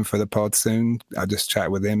interview him for the pod soon. I just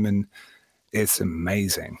chat with him, and it's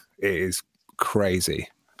amazing. It is crazy.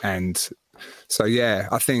 And so, yeah,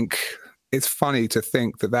 I think it's funny to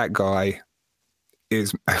think that guy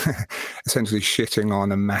is essentially shitting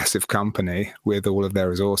on a massive company with all of their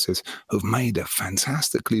resources who've made a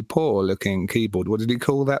fantastically poor looking keyboard. What did he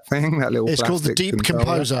call that thing? That little It's called the Deep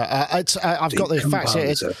Composer. I've got the facts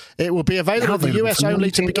here. It will be available in the US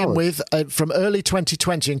only to begin with from early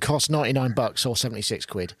 2020 and cost $99 or 76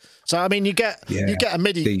 quid. So, I mean, you get a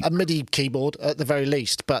MIDI keyboard at the very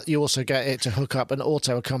least, but you also get it to hook up and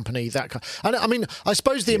auto accompany that. And I mean, I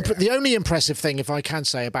suppose the only impressive thing, if I can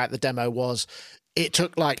say, about the demo was it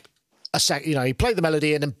took like a sec. He played the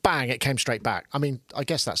melody in and bang, it came straight back. I mean, I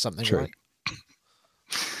guess that's something, right?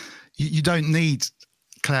 You don't need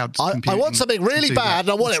cloud computing. I want something really bad, and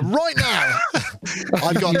I want it right now.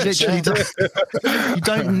 I've got you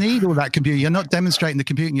don't need all that computing. You're not demonstrating the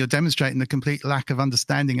computing. You're demonstrating the complete lack of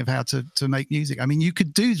understanding of how to make music. I mean, you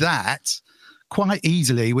could do that quite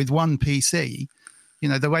easily with one PC.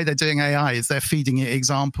 The way they're doing AI is they're feeding it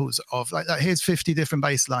examples of like here's 50 different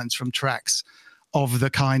bass lines from tracks of the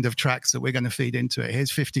kind of tracks that we're going to feed into it.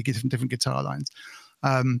 Here's 50 different guitar lines.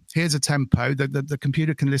 Here's a tempo. The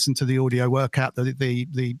computer can listen to the audio, work out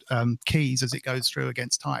the keys as it goes through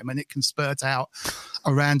against time, and it can spurt out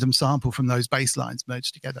a random sample from those bass lines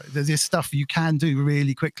merged together. There's this stuff you can do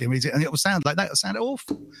really quickly, and it will sound like that. It'll sound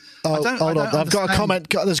awful. Hold on. I've got a comment.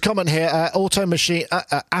 There's a comment here.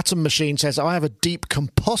 Atom Machine says, I have a deep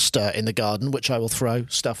composter in the garden, which I will throw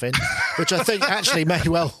stuff in, which I think actually may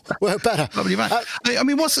well work better. I mean,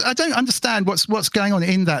 I don't understand what's going on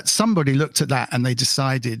in that. Somebody looked at that and they decided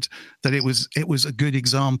that it was a good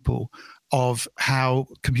example of how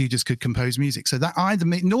computers could compose music. So that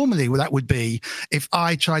normally that would be if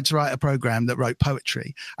I tried to write a program that wrote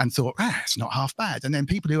poetry and thought, it's not half bad. And then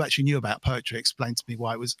people who actually knew about poetry explained to me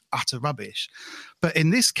why it was utter rubbish. But in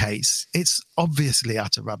this case, it's obviously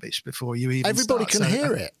utter rubbish before you even Everybody can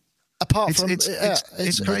hear it. Apart from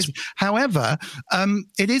it's crazy. However,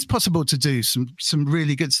 it is possible to do some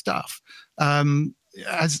really good stuff.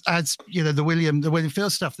 as you know, the William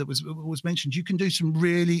Field stuff that was mentioned, you can do some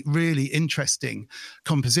really, really interesting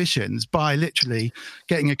compositions by literally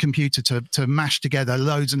getting a computer to mash together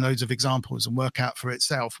loads and loads of examples and work out for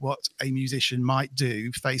itself what a musician might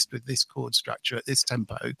do faced with this chord structure at this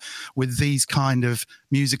tempo with these kind of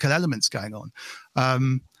musical elements going on.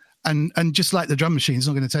 And just like the drum machine is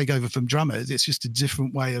not going to take over from drummers, it's just a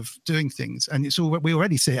different way of doing things. And we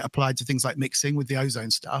already see it applied to things like mixing with the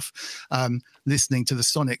Ozone stuff, listening to the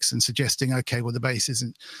sonics and suggesting, okay, well, the bass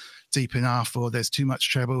isn't deep enough, or there's too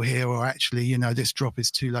much treble here, or actually, you know, this drop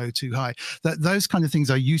is too low, too high. Those kind of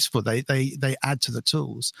things are useful. They add to the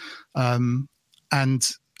tools. And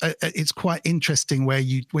it's quite interesting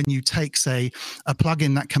when you take, say, a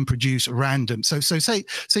plugin that can produce random. So say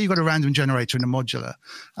you've got a random generator in a modular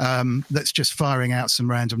that's just firing out some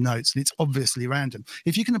random notes, and it's obviously random.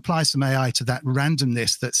 If you can apply some AI to that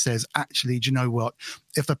randomness that says, actually, do you know what?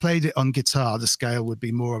 If I played it on guitar, the scale would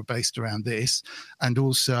be more based around this, and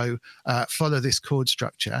also follow this chord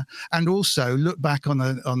structure, and also look back on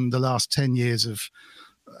the last 10 years of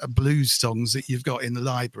blues songs that you've got in the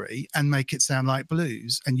library and make it sound like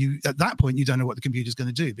blues. And you, at that point, you don't know what the computer's going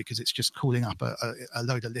to do, because it's just calling up a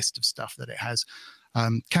load of list of stuff that it has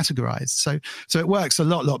categorized. So it works a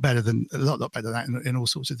lot better than that in all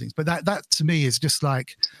sorts of things. But that to me is just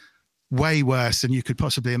like way worse than you could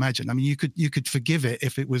possibly imagine. I mean, you could forgive it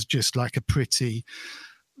if it was just like a pretty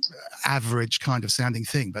average kind of sounding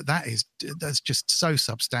thing, but that's just so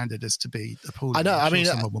substandard as to be appalling. I know. I mean,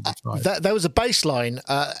 there was a bass line.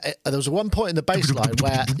 There was one point in the bass line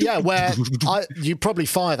where you probably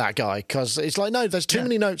fire that guy, because it's like, no, there's too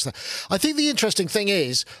many notes there. I think the interesting thing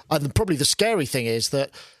is, and probably the scary thing is, that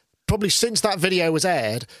probably since that video was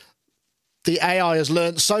aired, the AI has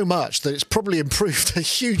learned so much that it's probably improved a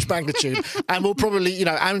huge magnitude, and will probably, you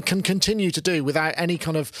know, and can continue to do without any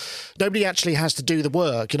kind of, nobody actually has to do the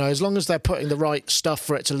work, you know, as long as they're putting the right stuff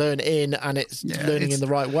for it to learn in, and it's learning in the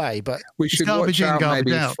right way. But we should watch out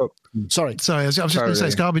maybe for, Sorry, I was just going to say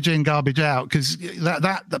it's garbage in, garbage out, because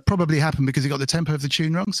that probably happened because you got the tempo of the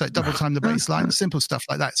tune wrong, so it double timed the bass line, simple stuff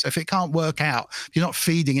like that. So if it can't work out, if you're not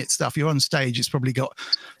feeding it stuff, you're on stage, it's probably got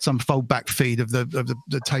some fold back feed of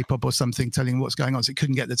the tape up or something telling what's going on, so it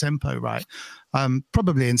couldn't get the tempo right.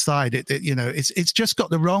 Probably inside it, you know, it's just got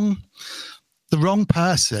the wrong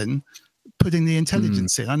person putting the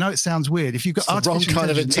intelligence in. I know it sounds weird. If you've got artificial kind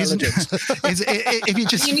of intelligence, if you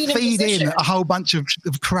just feed in a whole bunch of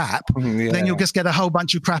crap, then you'll just get a whole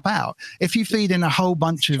bunch of crap out. If you feed in a whole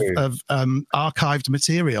bunch of archived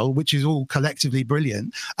material, which is all collectively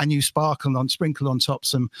brilliant, and you sprinkle on top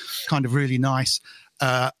some kind of really nice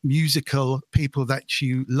musical people that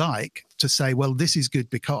you like, to say, well, this is good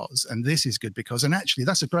because, and this is good because, and actually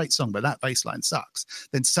that's a great song, but that bass line sucks,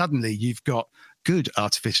 then suddenly you've got good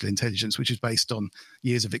artificial intelligence, which is based on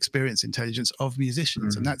years of experience intelligence of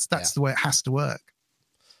musicians. And that's the way it has to work.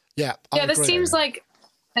 Yeah, this seems like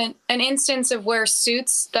an instance of where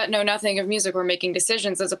suits that know nothing of music were making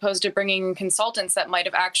decisions, as opposed to bringing consultants that might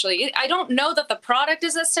have actually, I don't know that the product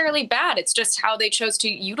is necessarily bad. It's just how they chose to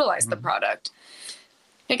utilize the product.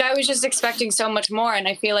 Like, I was just expecting so much more, and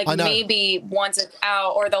I feel like maybe once it's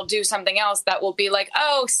out, or they'll do something else that will be like,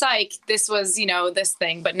 oh, psych, this was, you know, this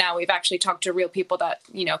thing, but now we've actually talked to real people that,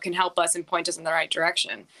 you know, can help us and point us in the right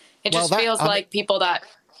direction. It just feels like people that...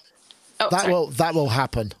 That will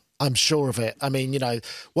happen. I'm sure of it. I mean, you know,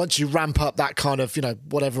 once you ramp up that kind of, you know,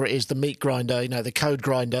 whatever it is, the meat grinder, you know, the code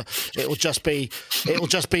grinder, it will just be,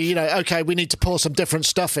 you know, okay, we need to pour some different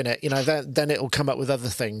stuff in it, you know, then it will come up with other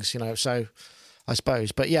things, you know, so... I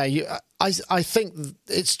suppose. But yeah, I think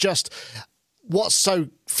it's just, what's so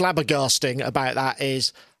flabbergasting about that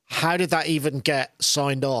is, how did that even get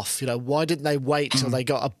signed off? You know, why didn't they wait till they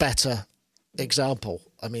got a better example?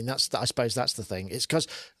 I mean, I suppose that's the thing. It's because,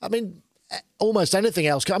 I mean, almost anything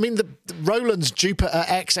else. I mean, the Roland's Jupiter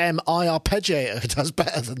XM arpeggiator does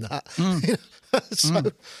better than that. So,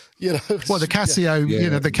 you know, well, the Casio, you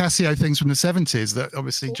know, the Casio things from the 70s that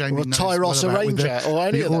obviously Jamie knows Tyros Arranger, or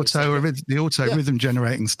any of those. The auto rhythm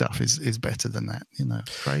generating stuff is better than that. You know,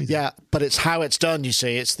 crazy. Yeah, but it's how it's done. You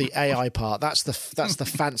see, it's the AI part. That's the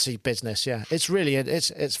fancy business. Yeah, it's really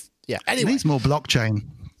it's yeah. Anyway, it needs more blockchain.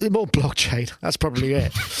 More blockchain. That's probably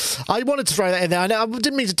it. I wanted to throw that in there. I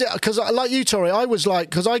didn't mean to do it, because like you, Tori, I was like,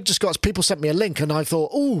 because I just got, people sent me a link and I thought,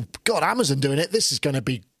 oh God, Amazon doing it. This is going to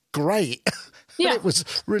be great. Yeah. It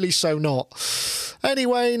was really so not.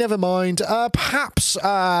 Anyway, never mind. Perhaps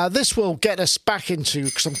this will get us back into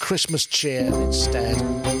some Christmas cheer instead.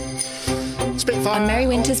 Spitfire. On Merry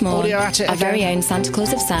Winter's Morn, our very own Santa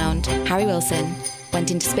Claus of Sound, Harry Wilson, went went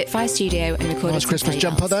into Spitfire Studio and recorded nice Christmas Sleigh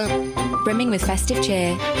jumper Bells. there. Brimming with festive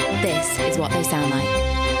cheer, this is what they sound like.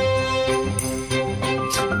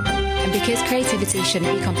 And because creativity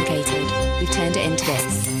shouldn't be complicated, we've turned it into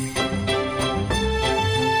this.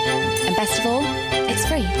 And best of all, it's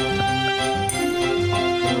free.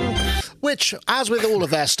 Which, as with all of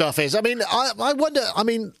their stuff is, I mean, I wonder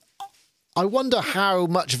how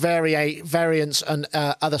much variance and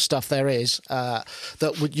other stuff there is that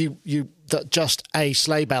just a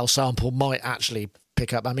Sleigh Bell sample might actually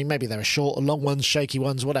pick up. I mean, maybe there are short or long ones, shaky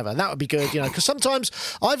ones, whatever. That would be good, because sometimes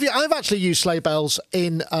I've actually used Sleigh Bells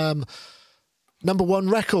in number one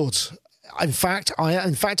records. In fact,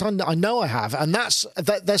 I know I have, and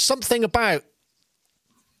there's something about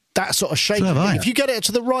that sort of shape. If you get it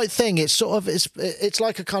to the right thing, it's sort of it's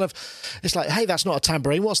like a kind of, it's like, hey, that's not a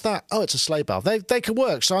tambourine. What's that? Oh, it's a sleigh bell. They can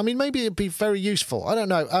work. So I mean, maybe it'd be very useful. I don't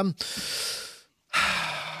know.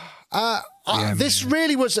 This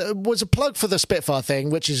really was a plug for the Spitfire thing,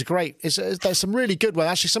 which is great. There's some really good ones.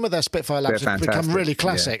 Actually, some of their Spitfire labs have become really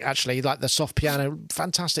classic. Actually, like the soft piano,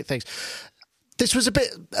 fantastic things. This was a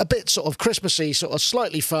bit sort of Christmassy, sort of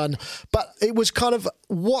slightly fun, but it was kind of,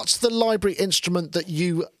 what's the library instrument that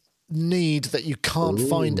you need that you can't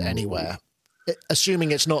find anywhere,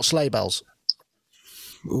 assuming it's not sleigh bells?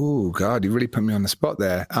 Oh God, you really put me on the spot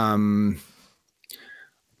there.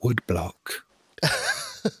 Woodblock.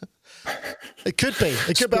 It could be.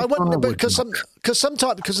 I wonder, because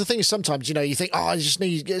the thing is, sometimes you think, I just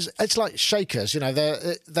need. It's like shakers,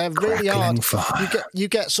 they're really hard. You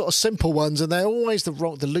get sort of simple ones, and they're always the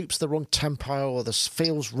loop's the wrong tempo, or the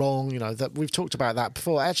feels wrong. That we've talked about that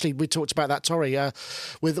before. Actually, we talked about that, Tori,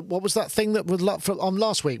 with what was that thing that was on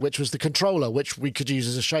last week, which was the controller, which we could use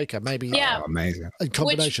as a shaker, maybe. Yeah, amazing. In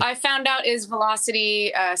combination. Which I found out is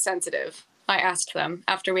velocity sensitive. I asked them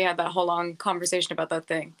after we had that whole long conversation about that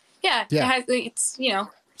thing. Yeah. It's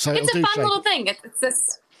so it's a fun little thing. It's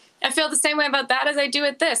this. I feel the same way about that as I do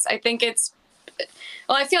with this. I think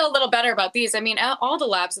I feel a little better about these. I mean, all the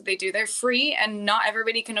labs that they do, they're free, and not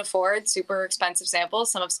everybody can afford super expensive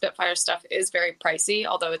samples. Some of Spitfire stuff is very pricey,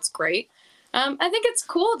 although it's great. I think it's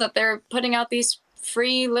cool that they're putting out these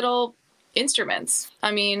free little instruments.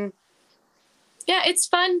 I mean, yeah, it's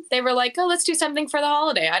fun. They were like, "Oh, let's do something for the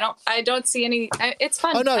holiday." I don't see any. It's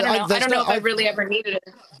fun. Oh, no, I don't know if I really ever needed it.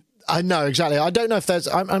 I know, exactly. I don't know if there's.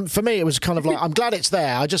 For me, it was kind of like, I'm glad it's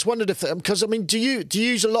there. I just wondered if, because I mean, do you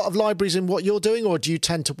use a lot of libraries in what you're doing, or do you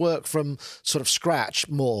tend to work from sort of scratch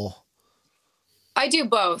more? I do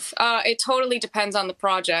both. It totally depends on the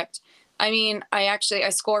project. I mean, I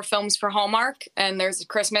score films for Hallmark, and there's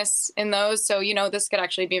Christmas in those, so this could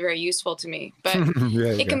actually be very useful to me. But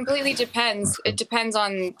it completely depends. It depends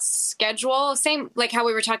on schedule. Same like how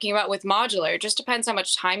we were talking about with modular. It just depends how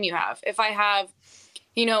much time you have. If I have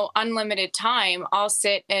unlimited time, I'll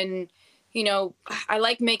sit and, I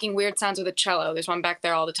like making weird sounds with a cello. There's one back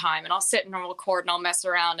there all the time. And I'll sit and I'll record and I'll mess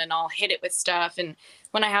around and I'll hit it with stuff. And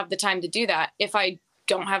when I have the time to do that, if I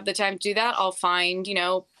don't have the time to do that, I'll find,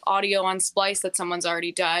 audio on Splice that someone's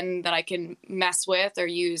already done that I can mess with or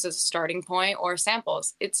use as a starting point, or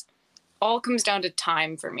samples. It's all comes down to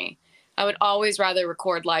time for me. I would always rather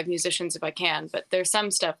record live musicians if I can, but there's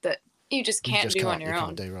some stuff that you just can't do on your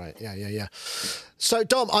own. Do, right. Yeah. So,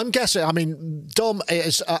 Dom, I'm guessing, Dom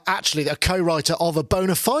is actually a co-writer of a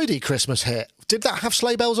bona fide Christmas hit. Did that have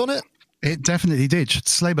sleigh bells on it? It definitely did.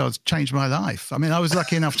 Sleigh Bells changed my life. I mean, I was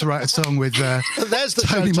lucky enough to write a song with There's the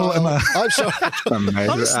Tony Mortimer. I'm sorry.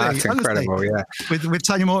 That's incredible, yeah. With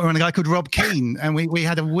Tony Mortimer and a guy called Rob Keane. And we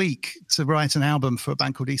had a week to write an album for a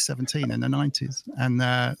band called East 17 in the 90s.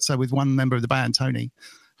 And so with one member of the band, Tony,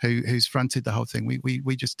 who's fronted the whole thing,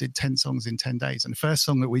 we just did 10 songs in 10 days. And the first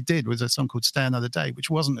song that we did was a song called Stay Another Day,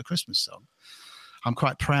 which wasn't a Christmas song. I'm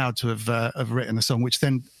quite proud to have written a song which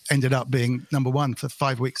then ended up being number one for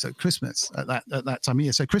 5 weeks at Christmas at that time of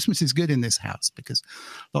year. So Christmas is good in this house because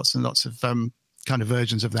lots and lots of kind of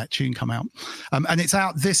versions of that tune come out. And it's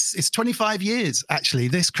out it's 25 years, actually,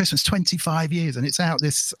 this Christmas, 25 years. And it's out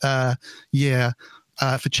this year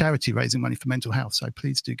for charity, raising money for mental health. So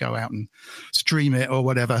please do go out and stream it or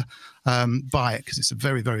whatever, buy it, because it's a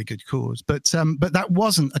very, very good cause. But that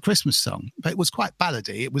wasn't a Christmas song, but it was quite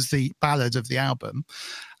ballady. It was the ballad of the album.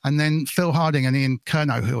 And then Phil Harding and Ian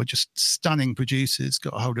Curnow, who are just stunning producers,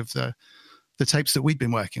 got a hold of the tapes that we'd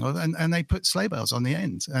been working on, and they put sleigh bells on the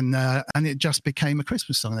end. And it just became a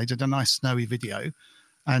Christmas song. They did a nice snowy video.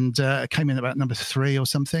 And it came in about number 3 or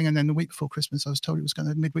something. And then the week before Christmas, I was told it was going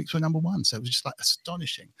to midweek to a number 1. So it was just like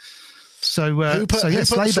astonishing. So, who put the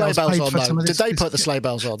sleigh bells on, though? Did they put the sleigh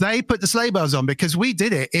bells on? They put the sleigh bells on because we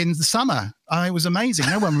did it in the summer. It was amazing.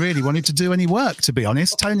 No one really wanted to do any work, to be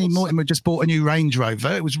honest. Tony Mortimer just bought a new Range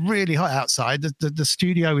Rover. It was really hot outside. The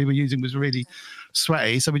studio we were using was really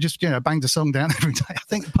sweaty, so we just banged a song down every day. I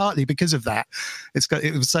think partly because of that,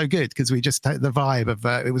 it was so good because we just had the vibe of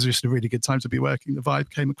it was just a really good time to be working. The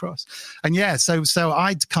vibe came across, and so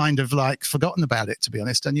I'd kind of like forgotten about it, to be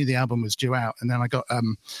honest. I knew the album was due out, and then I got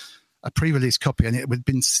a pre-release copy, and it had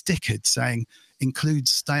been stickered saying includes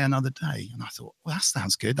Stay Another Day, and I thought, well, that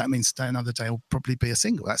sounds good. That means Stay Another Day will probably be a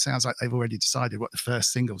single. That sounds like they've already decided what the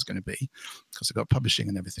first single is going to be because I got publishing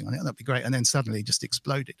and everything on it. That'd be great. And then suddenly it just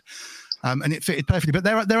exploded, and it fitted perfectly.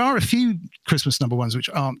 But there are a few Christmas number ones which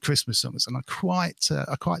aren't Christmas songs, and I quite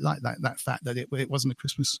like that fact that it wasn't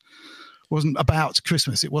wasn't about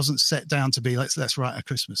Christmas. It wasn't set down to be let's write a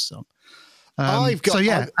Christmas song. Indeed,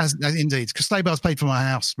 because sleigh bells paid for my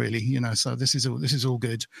house, really. So this is all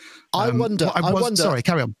good. I wonder. Sorry,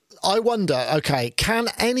 carry on. I wonder. Okay, can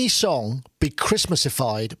any song be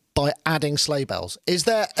Christmasified by adding sleigh bells? Is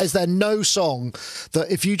there no song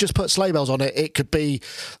that if you just put sleigh bells on it, it could be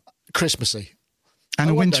Christmassy? And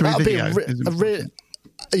a wintry video.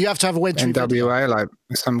 You have to have a wintry NWA, video. like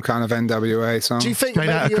some kind of NWA song. Do you think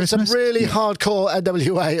maybe it's some really hardcore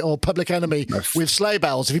NWA or Public Enemy with sleigh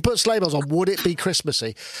bells? If you put sleigh bells on, would it be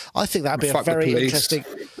Christmassy? I think that'd be a very interesting...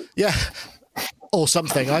 Yeah, or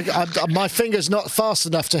something. My finger's not fast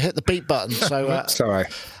enough to hit the beat button. So sorry.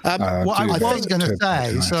 What I was going to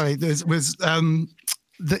say, sorry, was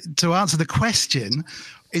to answer the question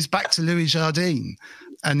is back to Louis Jardine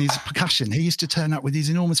and his percussion. He used to turn up with these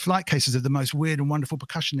enormous flight cases of the most weird and wonderful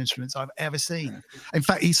percussion instruments I've ever seen. In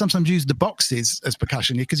fact, he sometimes used the boxes as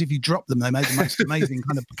percussion because if you drop them, they made the most amazing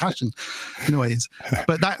kind of percussion noise.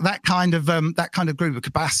 But that kind of group of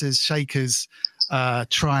cabasses, shakers,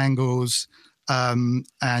 triangles, and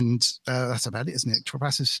that's about it, isn't it?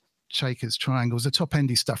 Cabasses, shakers, triangles, the top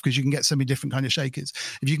endy stuff, because you can get so many different kind of shakers.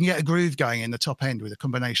 If you can get a groove going in the top end with a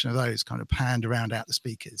combination of those kind of panned around out the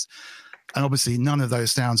speakers. And obviously, none of those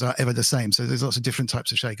sounds are ever the same. So there's lots of different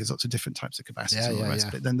types of shakers, lots of different types of cabasses, and all the rest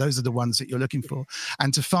of it. Then those are the ones that you're looking for.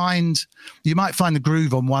 And you might find the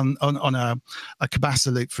groove on a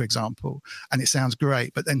cabassa loop, for example, and it sounds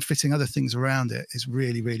great. But then fitting other things around it is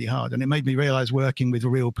really, really hard. And it made me realize working with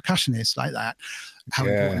real percussionists like that, how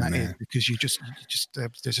important that is, because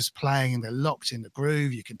they're just playing and they're locked in the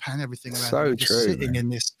groove. You can pan everything around. So just sitting in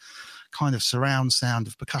this kind of surround sound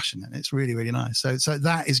of percussion, and it's really, really nice. So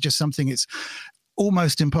that is just something it's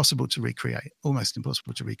almost impossible to recreate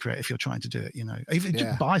if you're trying to do it, even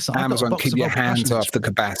just buy something. Amazon, keep your hands off the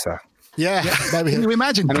cabassa. Yeah, maybe. Can you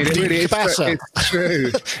imagine? I mean, it's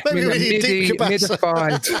true.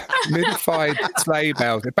 Modified sleigh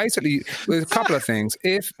bells. Basically, there's a couple of things.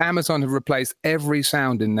 If Amazon had replaced every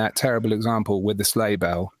sound in that terrible example with the sleigh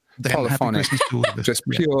bell, polyphonic, just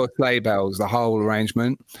pure sleigh bells, the whole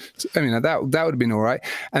arrangement. I mean, that would have been all right.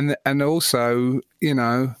 And also,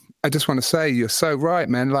 I just want to say, you're so right,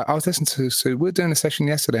 man. Like, I was listening to, we were doing a session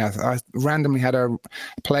yesterday. I randomly had a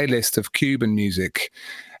playlist of Cuban music,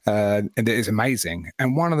 and it is amazing.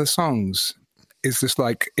 And one of the songs is just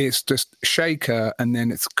like, it's just shaker, and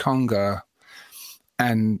then it's conga,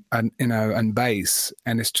 and bass,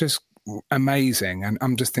 and it's just amazing. And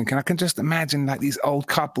I'm just thinking, I can just imagine like these old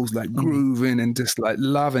couples like grooving and just like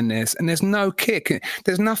loving this, and there's no kick,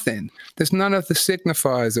 there's nothing, there's none of the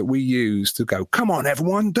signifiers that we use to go, come on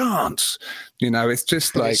everyone, dance. It's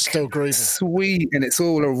just like it's still grooving, sweet, and it's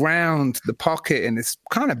all around the pocket, and it's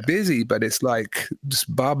kind of busy, but it's like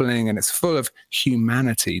just bubbling, and it's full of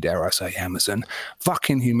humanity, dare I say, Amazon,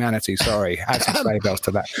 fucking humanity. Sorry, add some sleigh bells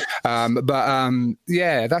to that.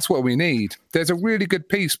 Yeah, that's what we need. There's a really good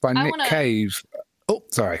piece by Nick Cave. Oh,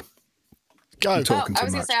 sorry. Go. I was going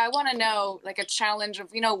to say, I want to know like a challenge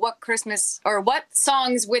of, what Christmas or what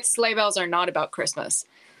songs with sleigh bells are not about Christmas.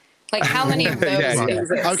 Like how many of those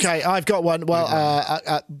exist? Okay, I've got one.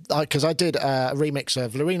 Well, because I did a remix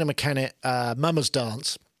of Lorena McKennitt, Mama's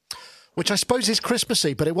Dance, which I suppose is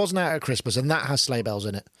Christmassy, but it wasn't out at Christmas, and that has sleigh bells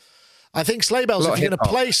in it. I think sleigh bells, if you're going to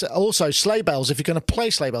play, also sleigh bells, if you're going to play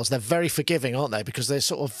sleigh bells, they're very forgiving, aren't they? Because they're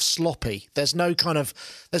sort of sloppy. There's no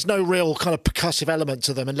real kind of percussive element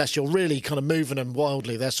to them unless you're really kind of moving them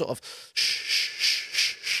wildly. They're sort of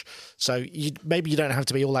shh. So maybe you don't have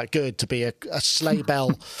to be all that good to be a sleigh bell.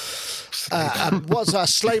 What's a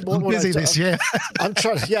sleigh bell? Busy this year. I'm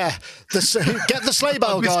trying. Yeah, get the sleigh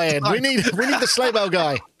bell guy in. We need the sleigh bell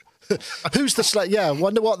guy. Who's the sleigh? Yeah,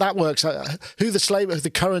 wonder what that works.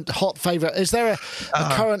 The current hot favourite? Is there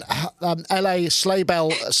a current LA sleigh bell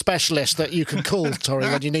specialist that you can call, Tori,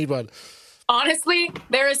 when you need one? Honestly,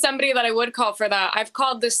 there is somebody that I would call for that. I've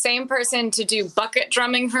called the same person to do bucket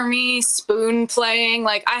drumming for me, spoon playing.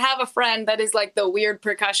 Like, I have a friend that is like the weird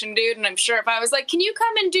percussion dude, and I'm sure if I was like, can you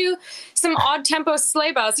come and do some odd tempo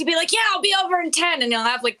sleigh bells? He'd be like, yeah, I'll be over in 10, and he'll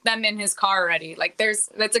have like them in his car already. Like,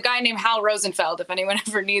 that's a guy named Hal Rosenfeld. If anyone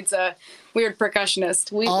ever needs a weird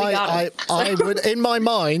percussionist, we got him. I would, in my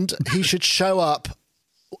mind, he should show up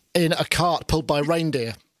in a cart pulled by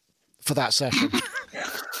reindeer for that session.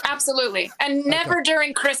 Absolutely. And never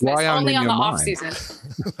during Christmas, only on the off season.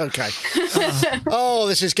 Okay. Oh,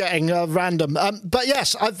 this is getting random. But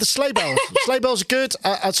yes, the sleigh bells. Sleigh bells are good.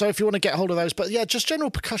 So if you want to get hold of those, but yeah, just general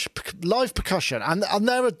percussion, live percussion. And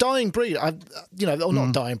they're a dying breed.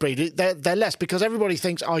 Not dying breed. They're less, because everybody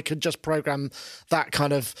thinks I could just program that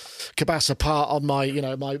kind of cabasa part on my,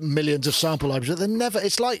 my millions of sample libraries. They're never,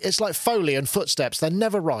 it's like Foley and footsteps. They're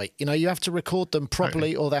never right. You have to record them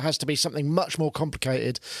properly, or there has to be something much more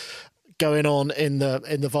complicated going on in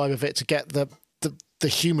the vibe of it to get the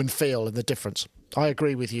human feel and the difference. I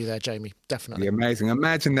agree with you there, Jamie. Definitely. Amazing.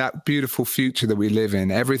 Imagine that beautiful future that we live in.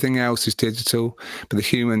 Everything else is digital, but the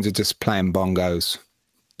humans are just playing bongos.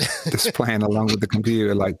 Just playing along with the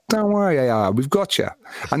computer, like, don't worry, AI, we've got you.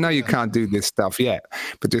 I know you can't do this stuff yet,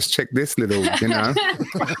 but just check this little, give me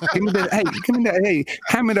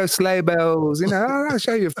hand me those sleigh bells, I'll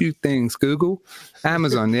show you a few things, Google,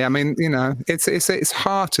 Amazon. Yeah, I mean, it's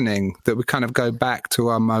heartening that we kind of go back to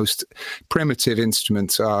our most primitive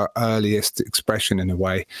instruments, our earliest expression in a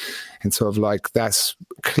way, and sort of like that's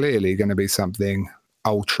clearly going to be something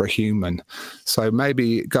ultra human. So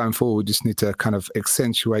maybe going forward, we just need to kind of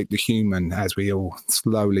accentuate the human as we all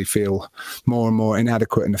slowly feel more and more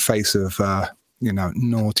inadequate in the face of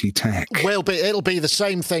naughty tech. It'll be the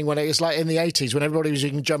same thing when it was like in the 80s when everybody was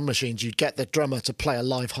using drum machines. You'd get the drummer to play a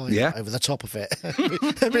live hi-hat over the top of it.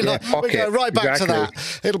 It'd be like, we go right back to that.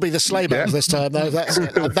 It'll be the sleigh bells this time though.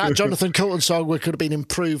 That Jonathan Coulton song could have been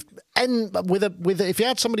improved. And if you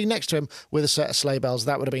had somebody next to him with a set of sleigh bells,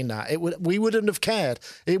 that would have been that. We wouldn't have cared.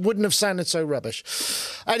 It wouldn't have sounded so rubbish.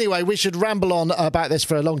 Anyway, we should ramble on about this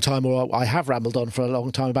for a long time, or I have rambled on for a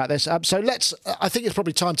long time about this. So I think it's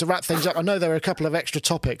probably time to wrap things up. I know there are a couple of extra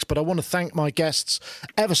topics, but I want to thank my guests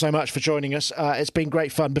ever so much for joining us. It's been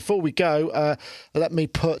great fun. Before we go, let me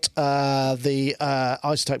put the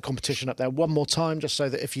iZotope competition up there one more time, just so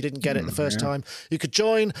that if you didn't get it the first time, you could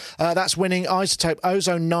join. That's winning iZotope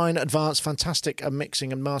Ozone 9 Advanced, fantastic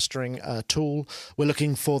mixing and mastering tool. We're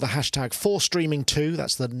looking for the hashtag 4streaming2.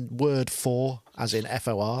 That's the word 4 as in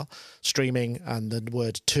FOR, streaming, and the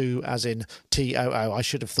word 2 as in TOO. I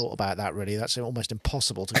should have thought about that, really. That's almost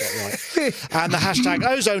impossible to get right. And the hashtag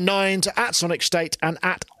Ozone9 to @SonicState and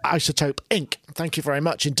 @iZotope Inc. Thank you very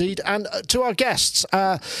much indeed. And to our guests,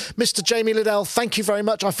 Mr. Jamie Liddell, thank you very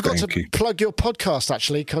much. I forgot to plug your podcast,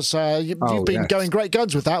 actually, because you've been going great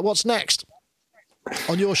guns with that. What's next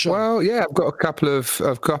on your show? Well, yeah, I've got a couple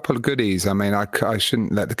of goodies. I mean, I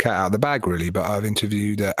shouldn't let the cat out of the bag, really, but I've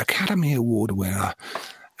interviewed Academy Award winner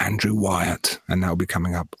Andrew Wyatt, and that'll be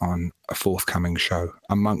coming up on a forthcoming show,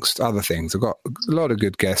 amongst other things. I've got a lot of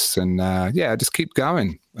good guests, and just keep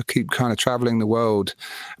going. I keep kind of traveling the world.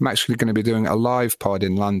 I'm actually going to be doing a live pod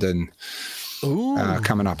in London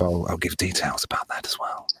coming up. I'll give details about that as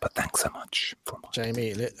well. But thanks so much,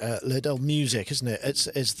 Jamie Liddell Music, isn't it?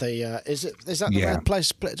 Is that the right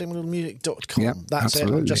place? JamieLiddellMusic.com. Yeah, that's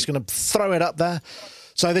absolutely. it. I'm just going to throw it up there.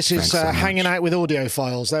 So this is hanging out with audio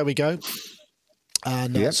files. There we go.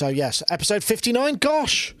 And so yes, episode 59.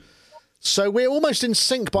 Gosh. So we're almost in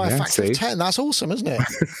sync by a factor of 10. That's awesome, isn't it?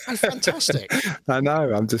 That's fantastic. I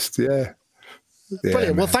know. I'm just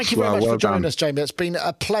Brilliant. Well, thank you very much for joining us, Jamie. It's been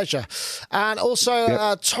a pleasure. And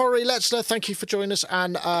also, Tori Letzler, thank you for joining us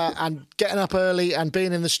and getting up early and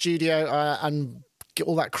being in the studio and get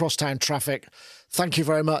all that crosstown traffic. Thank you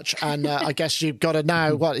very much. And I guess you've got to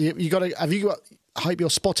now, hope your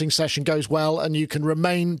spotting session goes well and you can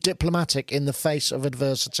remain diplomatic in the face of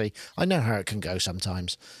adversity. I know how it can go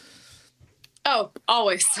sometimes. Oh,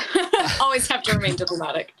 always. Always have to remain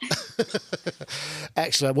diplomatic.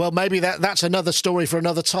 Excellent. Well, maybe that's another story for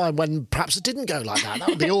another time when perhaps it didn't go like that. That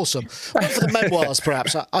would be awesome. One for the memoirs,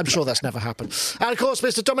 perhaps. I'm sure that's never happened. And, of course,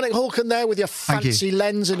 Mr. Dominic Hawken there with your fancy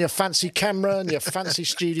lens and your fancy camera and your fancy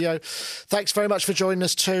studio. Thanks very much for joining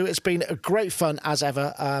us, too. It's been great fun, as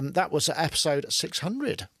ever. That was episode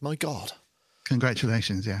 600. My God.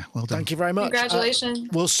 Congratulations, well done. Thank you very much. Congratulations.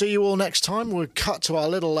 We'll see you all next time. We'll cut to our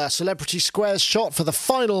little Celebrity Squares shot for the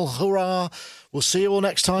final hurrah. We'll see you all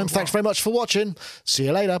next time. Thanks very much for watching. See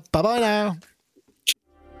you later. Bye-bye now.